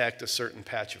to protect a certain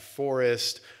patch of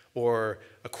forest or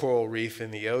a coral reef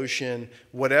in the ocean,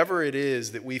 whatever it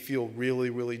is that we feel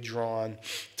really, really drawn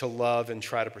to love and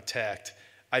try to protect.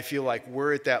 I feel like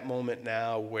we're at that moment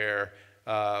now where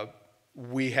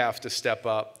we have to step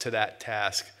up to that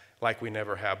task like we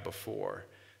never have before.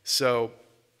 So,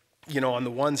 on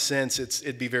the one sense,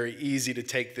 it'd be very easy to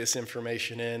take this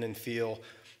information in and feel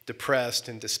depressed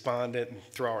and despondent and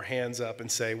throw our hands up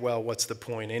and say, well, what's the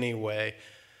point anyway?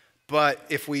 But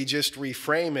if we just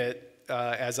reframe it,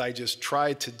 as I just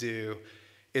tried to do,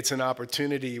 it's an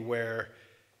opportunity where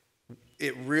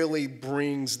it really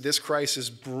this crisis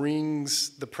brings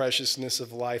the preciousness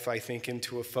of life, I think,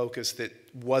 into a focus that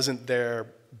wasn't there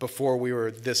before we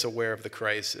were this aware of the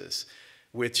crisis,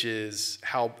 which is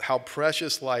how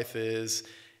precious life is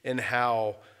and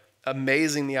how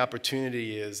amazing the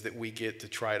opportunity is that we get to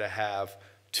try to have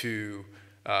to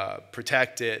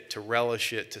protect it, to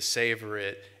relish it, to savor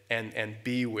it, and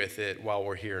be with it while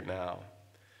we're here now.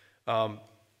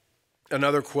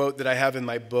 Another quote that I have in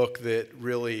my book that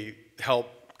really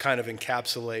helped kind of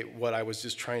encapsulate what I was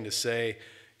just trying to say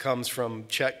comes from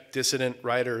Czech dissident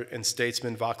writer and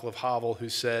statesman Václav Havel, who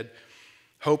said,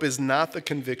 "Hope is not the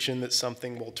conviction that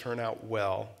something will turn out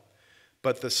well,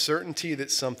 but the certainty that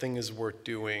something is worth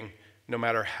doing no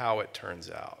matter how it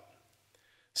turns out."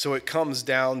 So it comes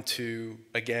down to,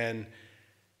 again,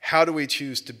 how do we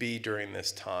choose to be during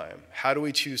this time? How do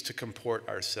we choose to comport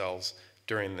ourselves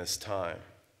during this time?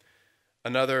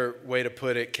 Another way to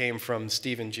put it came from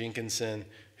Stephen Jenkinson,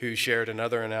 who shared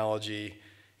another analogy.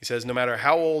 He says, no matter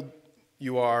how old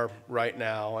you are right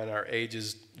now, and our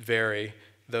ages vary,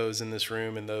 those in this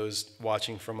room and those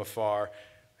watching from afar,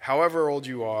 however old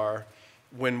you are,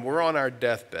 when we're on our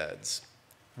deathbeds,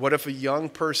 what if a young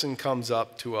person comes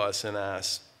up to us and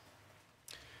asks,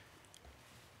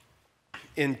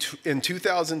 in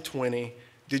 2020,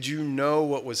 did you know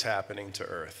what was happening to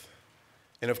Earth?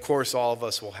 And of course, all of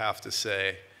us will have to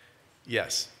say,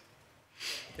 yes.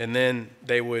 And then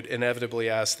they would inevitably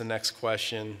ask the next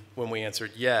question when we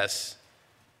answered yes,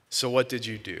 so what did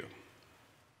you do?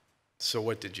 So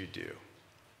what did you do?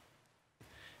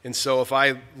 And so if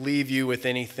I leave you with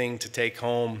anything to take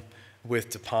home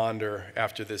to ponder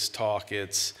after this talk,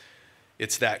 it's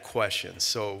that question.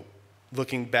 So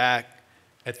looking back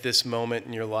at this moment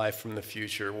in your life from the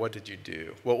future, what did you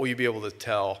do? What will you be able to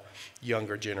tell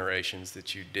younger generations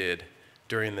that you did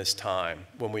during this time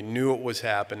when we knew what was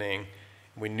happening,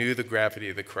 we knew the gravity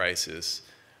of the crisis?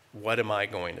 What am I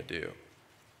going to do?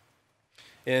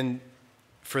 And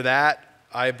for that,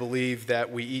 I believe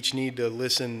that we each need to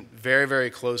listen very,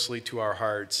 very closely to our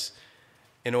hearts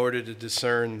in order to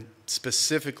discern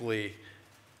specifically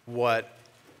what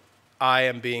I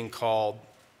am being called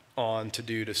on to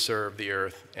do to serve the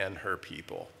earth and her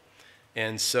people.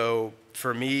 And so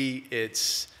for me,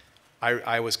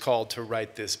 I was called to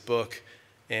write this book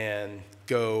and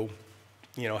go,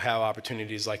 have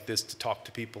opportunities like this to talk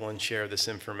to people and share this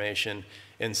information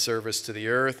in service to the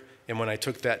earth. And when I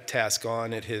took that task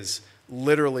on, it has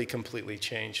literally completely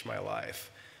changed my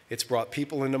life. It's brought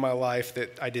people into my life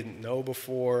that I didn't know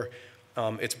before.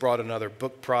 It's brought another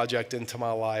book project into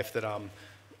my life that I'm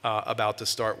about to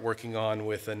start working on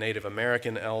with a Native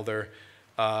American elder.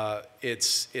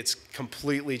 It's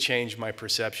completely changed my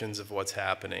perceptions of what's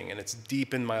happening, and it's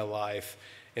deepened my life,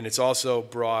 And it's also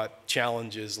brought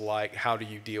challenges like how do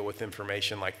you deal with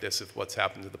information like this with what's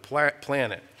happened to the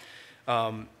planet.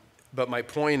 But my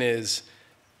point is,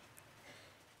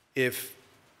 if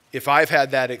I've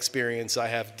had that experience, I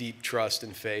have deep trust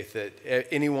and faith that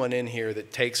anyone in here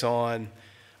that takes on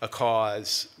a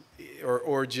cause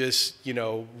or just,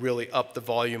 really up the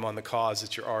volume on the cause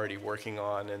that you're already working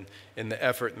on and the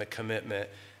effort and the commitment,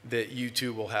 that you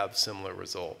too will have similar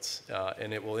results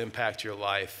and it will impact your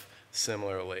life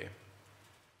similarly.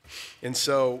 And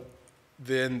so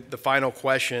then the final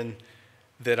question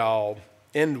that I'll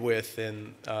end with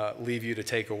and leave you to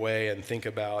take away and think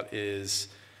about is,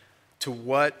 to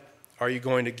what are you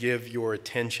going to give your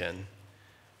attention,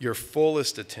 your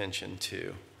fullest attention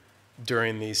to,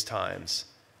 during these times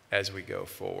as we go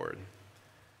forward?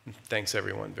 And thanks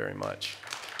everyone very much.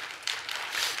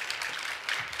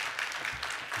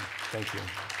 Thank you.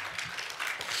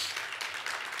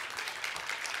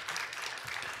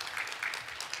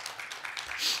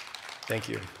 Thank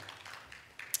you.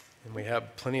 And we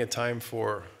have plenty of time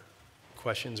for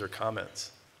questions or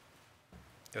comments.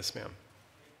 Yes, ma'am.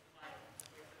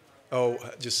 Oh,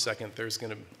 just a second. There's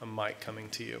going to be a mic coming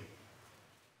to you.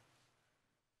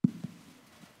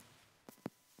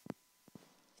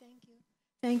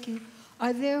 Thank you.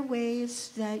 Are there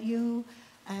ways that you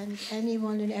and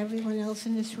anyone and everyone else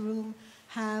in this room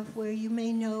have where you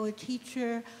may know a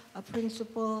teacher, a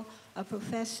principal, a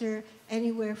professor,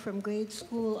 anywhere from grade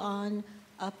school on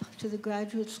up to the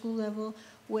graduate school level,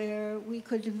 where we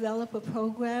could develop a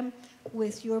program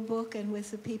with your book and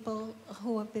with the people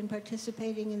who have been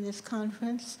participating in this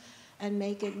conference and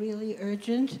make it really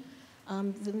urgent?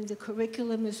 The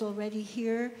curriculum is already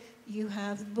here. You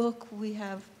have the book. We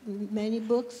have many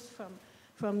books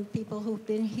from people who've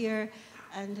been here,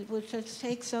 and it will just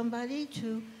take somebody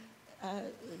to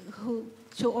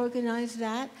organize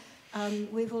that.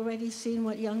 We've already seen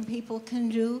what young people can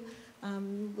do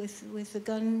with the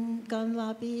gun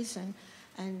lobbies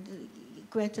and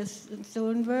Greta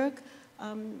Thunberg.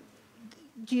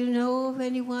 Do you know of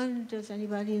anyone? Does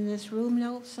anybody in this room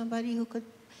know of somebody who could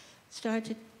start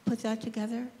to put that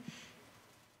together?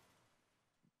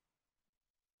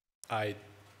 I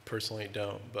personally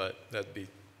don't, but that'd be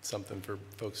something for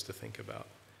folks to think about.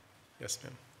 Yes,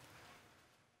 ma'am.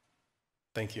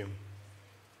 Thank you.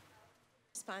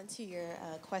 Respond to your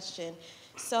question.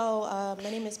 So my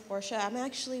name is Portia. I'm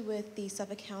actually with the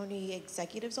Suffolk County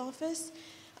Executive's Office.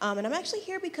 And I'm actually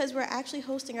here because we're actually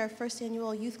hosting our first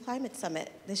annual Youth Climate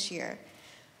Summit this year.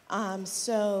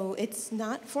 So it's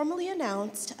not formally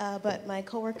announced, but my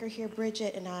coworker here,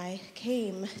 Bridget, and I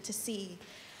came to see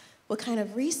what kind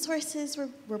of resources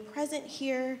were present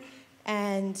here,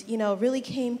 and really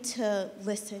came to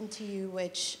listen to you,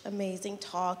 which amazing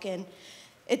talk. And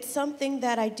it's something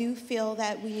that I do feel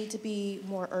that we need to be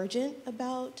more urgent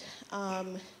about.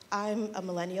 I'm a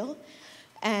millennial,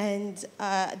 and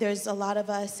there's a lot of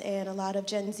us and a lot of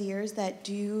Gen Zers that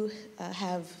do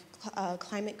have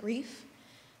climate grief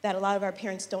that a lot of our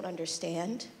parents don't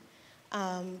understand,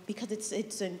 because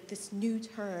it's this new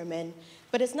term,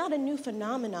 but it's not a new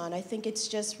phenomenon. I think it's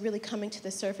just really coming to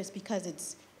the surface because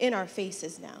it's in our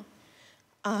faces now.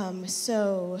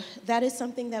 So that is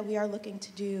something that we are looking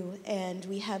to do, and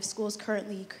we have schools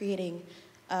currently creating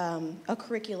a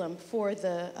curriculum for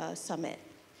the summit.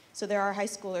 So there are high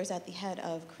schoolers at the head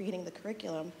of creating the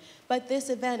curriculum. But this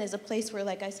event is a place where,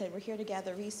 like I said, we're here to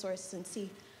gather resources and see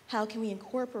how can we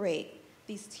incorporate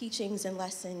these teachings and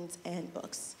lessons and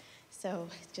books. So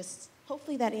just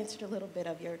hopefully that answered a little bit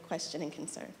of your question and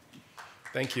concern.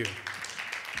 Thank you.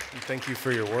 And thank you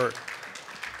for your work.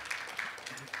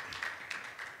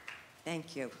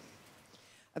 Thank you.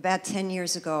 About 10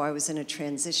 years ago, I was in a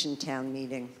transition town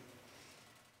meeting,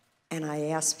 and I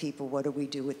asked people, what do we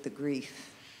do with the grief?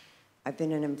 I've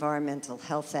been an environmental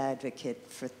health advocate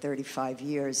for 35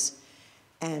 years,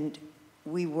 and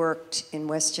we worked in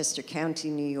Westchester County,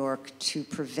 New York, to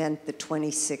prevent the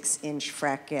 26-inch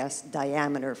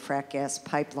diameter frack gas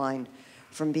pipeline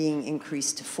from being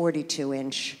increased to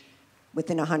 42-inch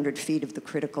within 100 feet of the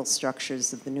critical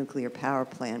structures of the nuclear power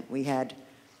plant. We had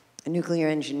a nuclear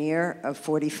engineer of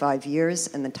 45 years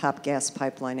and the top gas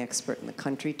pipeline expert in the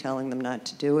country telling them not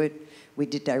to do it. We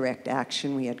did direct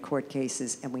action, we had court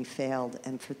cases, and we failed.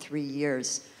 And for 3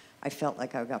 years, I felt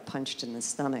like I got punched in the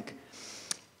stomach.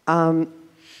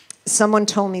 Someone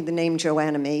told me the name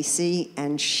Joanna Macy,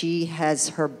 and she has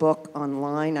her book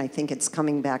online. I think it's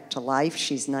coming back to life.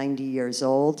 She's 90 years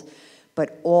old.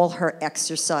 But all her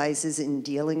exercises in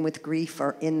dealing with grief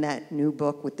are in that new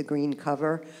book with the green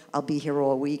cover. I'll be here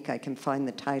all week. I can find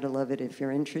the title of it if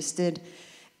you're interested.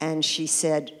 And she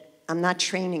said, I'm not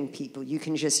training people. You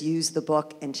can just use the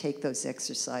book and take those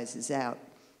exercises out.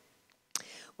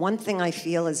 One thing I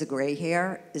feel as a gray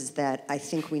hair is that I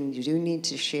think we do need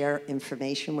to share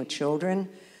information with children,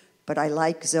 but I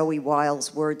like Zoe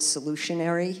Weil's word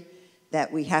solutionary,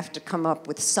 that we have to come up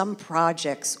with some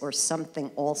projects or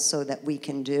something also that we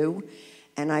can do.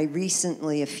 And I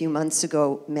recently, a few months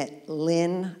ago, met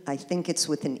Lynn, I think it's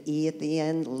with an E at the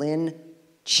end, Lynn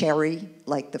Cherry,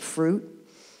 like the fruit.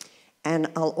 And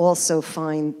I'll also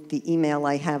find the email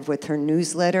I have with her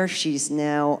newsletter. She's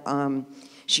now,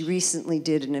 she recently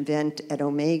did an event at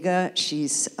Omega.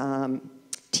 She's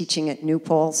teaching at New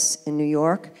Paltz in New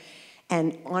York.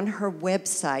 And on her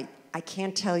website, I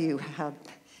can't tell you how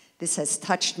this has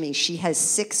touched me. She has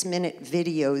 6-minute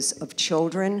videos of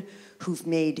children who've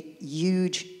made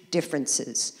huge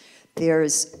differences.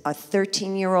 There's a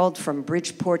 13-year-old from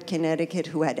Bridgeport, Connecticut,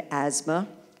 who had asthma,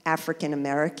 African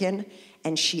American,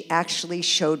 and she actually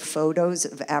showed photos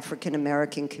of African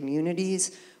American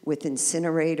communities with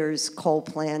incinerators, coal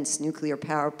plants, nuclear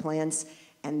power plants,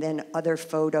 and then other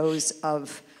photos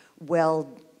of, well,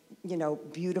 you know,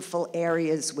 beautiful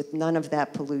areas with none of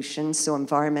that pollution, so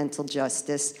environmental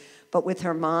justice. But with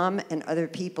her mom and other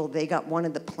people, they got one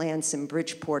of the plants in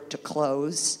Bridgeport to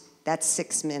close. That's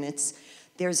 6 minutes.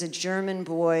 There's a German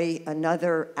boy,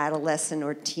 another adolescent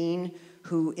or teen,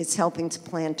 who is helping to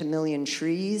plant 1 million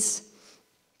trees.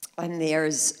 And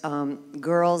there's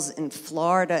girls in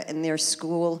Florida in their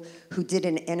school who did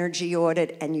an energy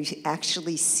audit, and you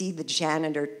actually see the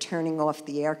janitor turning off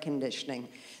the air conditioning.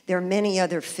 There are many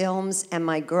other films, and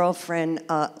my girlfriend,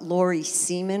 Lori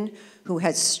Seaman, who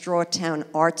has Strawtown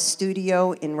Art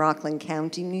Studio in Rockland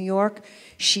County, New York,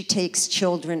 she takes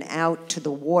children out to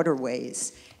the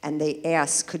waterways, and they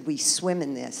ask, could we swim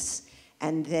in this?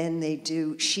 And then they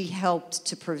do, she helped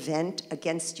to prevent,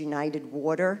 against United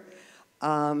Water,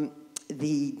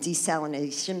 the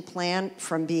desalination plant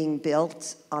from being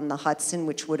built on the Hudson,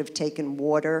 which would have taken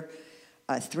water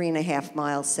 3.5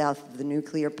 miles south of the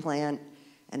nuclear plant,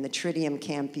 and the tritium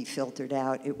can't be filtered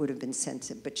out. It would have been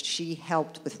sensitive. But she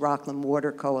helped with Rockland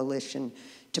Water Coalition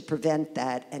to prevent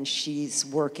that, and she's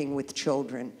working with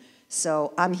children.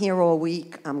 So I'm here all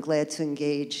week. I'm glad to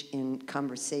engage in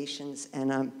conversations,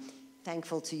 and I'm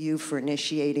thankful to you for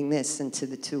initiating this and to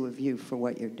the two of you for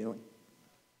what you're doing.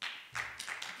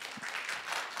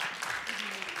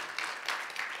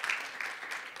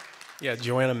 Yeah,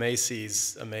 Joanna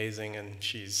Macy's amazing, and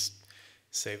she's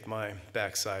saved my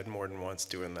backside more than once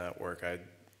doing that work. I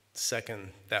second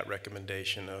that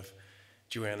recommendation of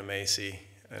Joanna Macy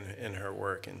and her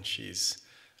work, and she's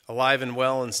alive and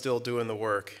well and still doing the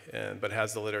work, but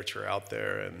has the literature out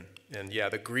there. And yeah,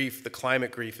 the grief, the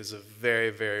climate grief is a very,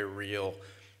 very real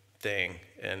thing.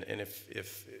 And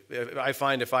if I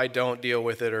find if I don't deal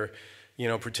with it or, you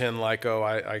know, pretend like, oh,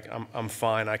 I'm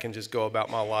fine, I can just go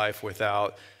about my life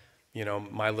without, you know,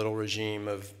 my little regime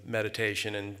of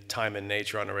meditation and time in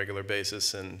nature on a regular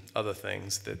basis and other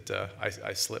things, that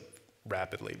I slip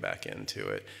rapidly back into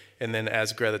it. And then,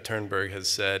 as Greta Thunberg has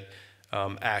said,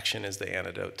 action is the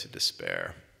antidote to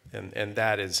despair. And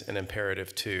that is an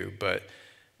imperative too, but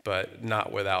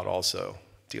not without also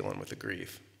dealing with the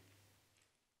grief.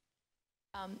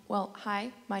 Well,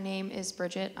 hi, my name is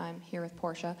Bridget. I'm here with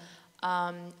Portia.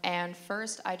 And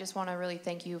first, I just want to really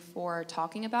thank you for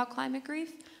talking about climate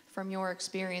grief from your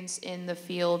experience in the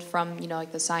field, from, you know,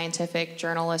 like the scientific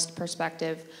journalist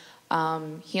perspective,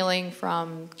 healing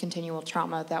from continual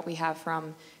trauma that we have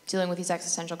from dealing with these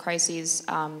existential crises.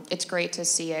 It's great to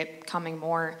see it coming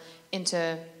more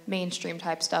into mainstream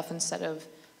type stuff instead of,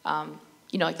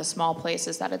 you know, like the small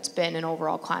places that it's been in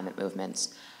overall climate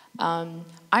movements. I'm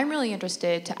really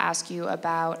interested to ask you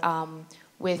about,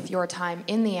 with your time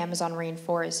in the Amazon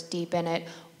rainforest, deep in it,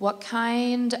 what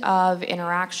kind of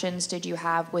interactions did you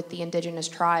have with the indigenous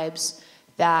tribes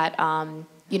that,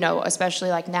 you know,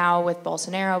 especially like now with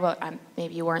Bolsonaro, but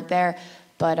maybe you weren't there,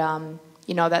 but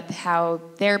you know, that how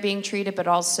they're being treated, but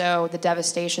also the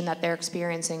devastation that they're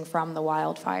experiencing from the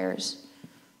wildfires?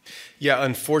 Yeah,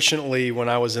 unfortunately, when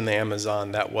I was in the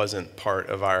Amazon, that wasn't part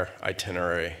of our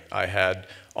itinerary. I had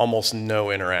almost no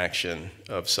interaction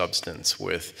of substance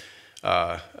with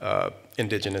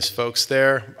indigenous folks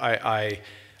there.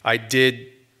 I did,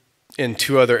 in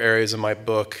 2 other areas of my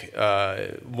book,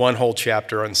 one whole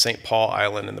chapter on St. Paul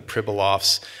Island and the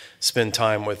Pribilofs, spend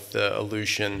time with the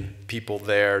Aleutian people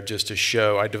there just to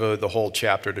show, I devoted the whole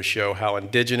chapter to show how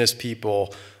indigenous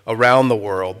people around the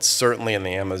world, certainly in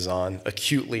the Amazon,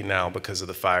 acutely now because of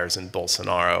the fires in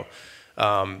Bolsonaro,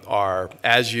 are,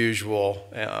 as usual,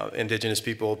 indigenous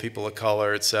people, people of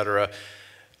color, et cetera,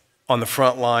 on the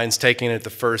front lines, taking it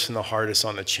the first and the hardest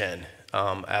on the chin.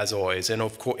 as always,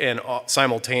 and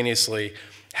simultaneously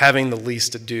having the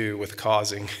least to do with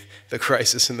causing the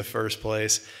crisis in the first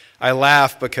place. I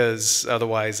laugh because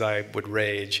otherwise I would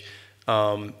rage.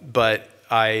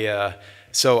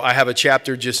 So I have a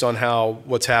chapter just on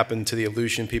what's happened to the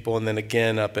Aleutian people, and then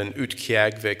again up in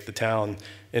Utqiagvik, the town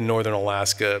in northern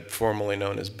Alaska, formerly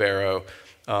known as Barrow,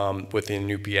 with the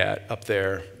Inupiat up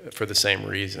there for the same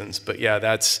reasons. But yeah,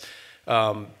 that's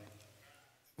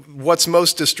what's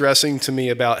most distressing to me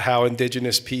about how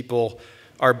indigenous people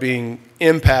are being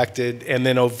impacted and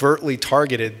then overtly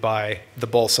targeted by the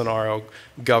Bolsonaro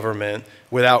government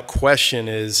without question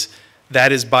is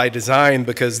by design,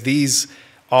 because these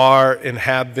are and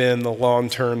have been the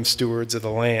long-term stewards of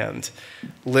the land.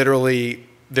 Literally,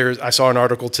 I saw an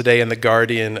article today in The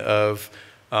Guardian of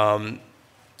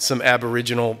some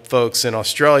Aboriginal folks in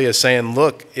Australia saying,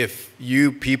 look, if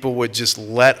you people would just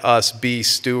let us be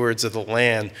stewards of the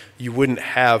land, you wouldn't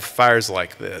have fires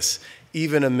like this,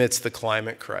 even amidst the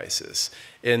climate crisis.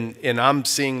 And I'm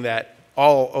seeing that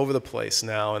all over the place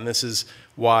now, and this is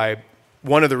why,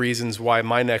 one of the reasons why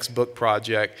my next book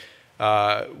project,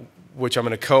 which I'm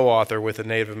going to co-author with a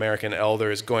Native American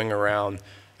elder, is going around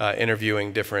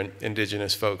interviewing different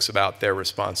indigenous folks about their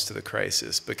response to the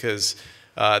crisis, because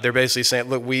they're basically saying,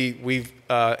 look,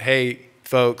 hey,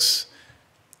 folks,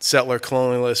 settler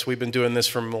colonialists, we've been doing this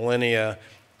for millennia.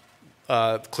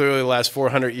 Clearly the last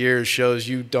 400 years shows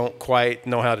you don't quite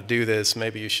know how to do this.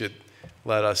 Maybe you should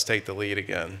let us take the lead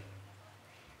again.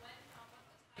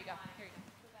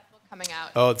 Coming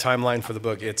out. Oh, the timeline for the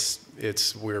book,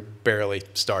 we're barely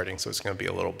starting, so it's going to be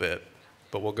a little bit,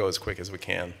 but we'll go as quick as we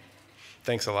can.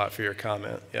 Thanks a lot for your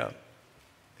comment, yeah.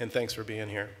 And thanks for being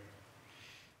here.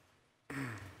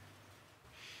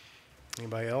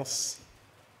 Anybody else?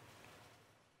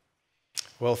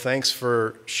 Well, thanks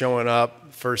for showing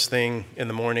up first thing in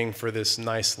the morning for this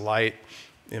nice light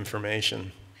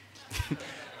information.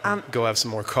 Go have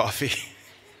some more coffee.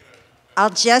 I'll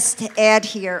just add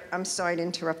here, I'm sorry to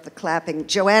interrupt the clapping.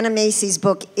 Joanna Macy's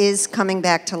book is coming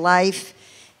back to life,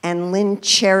 and Lynn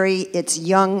Cherry, it's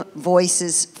Young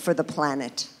Voices for the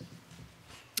Planet.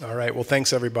 All right, well,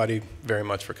 thanks everybody very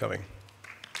much for coming.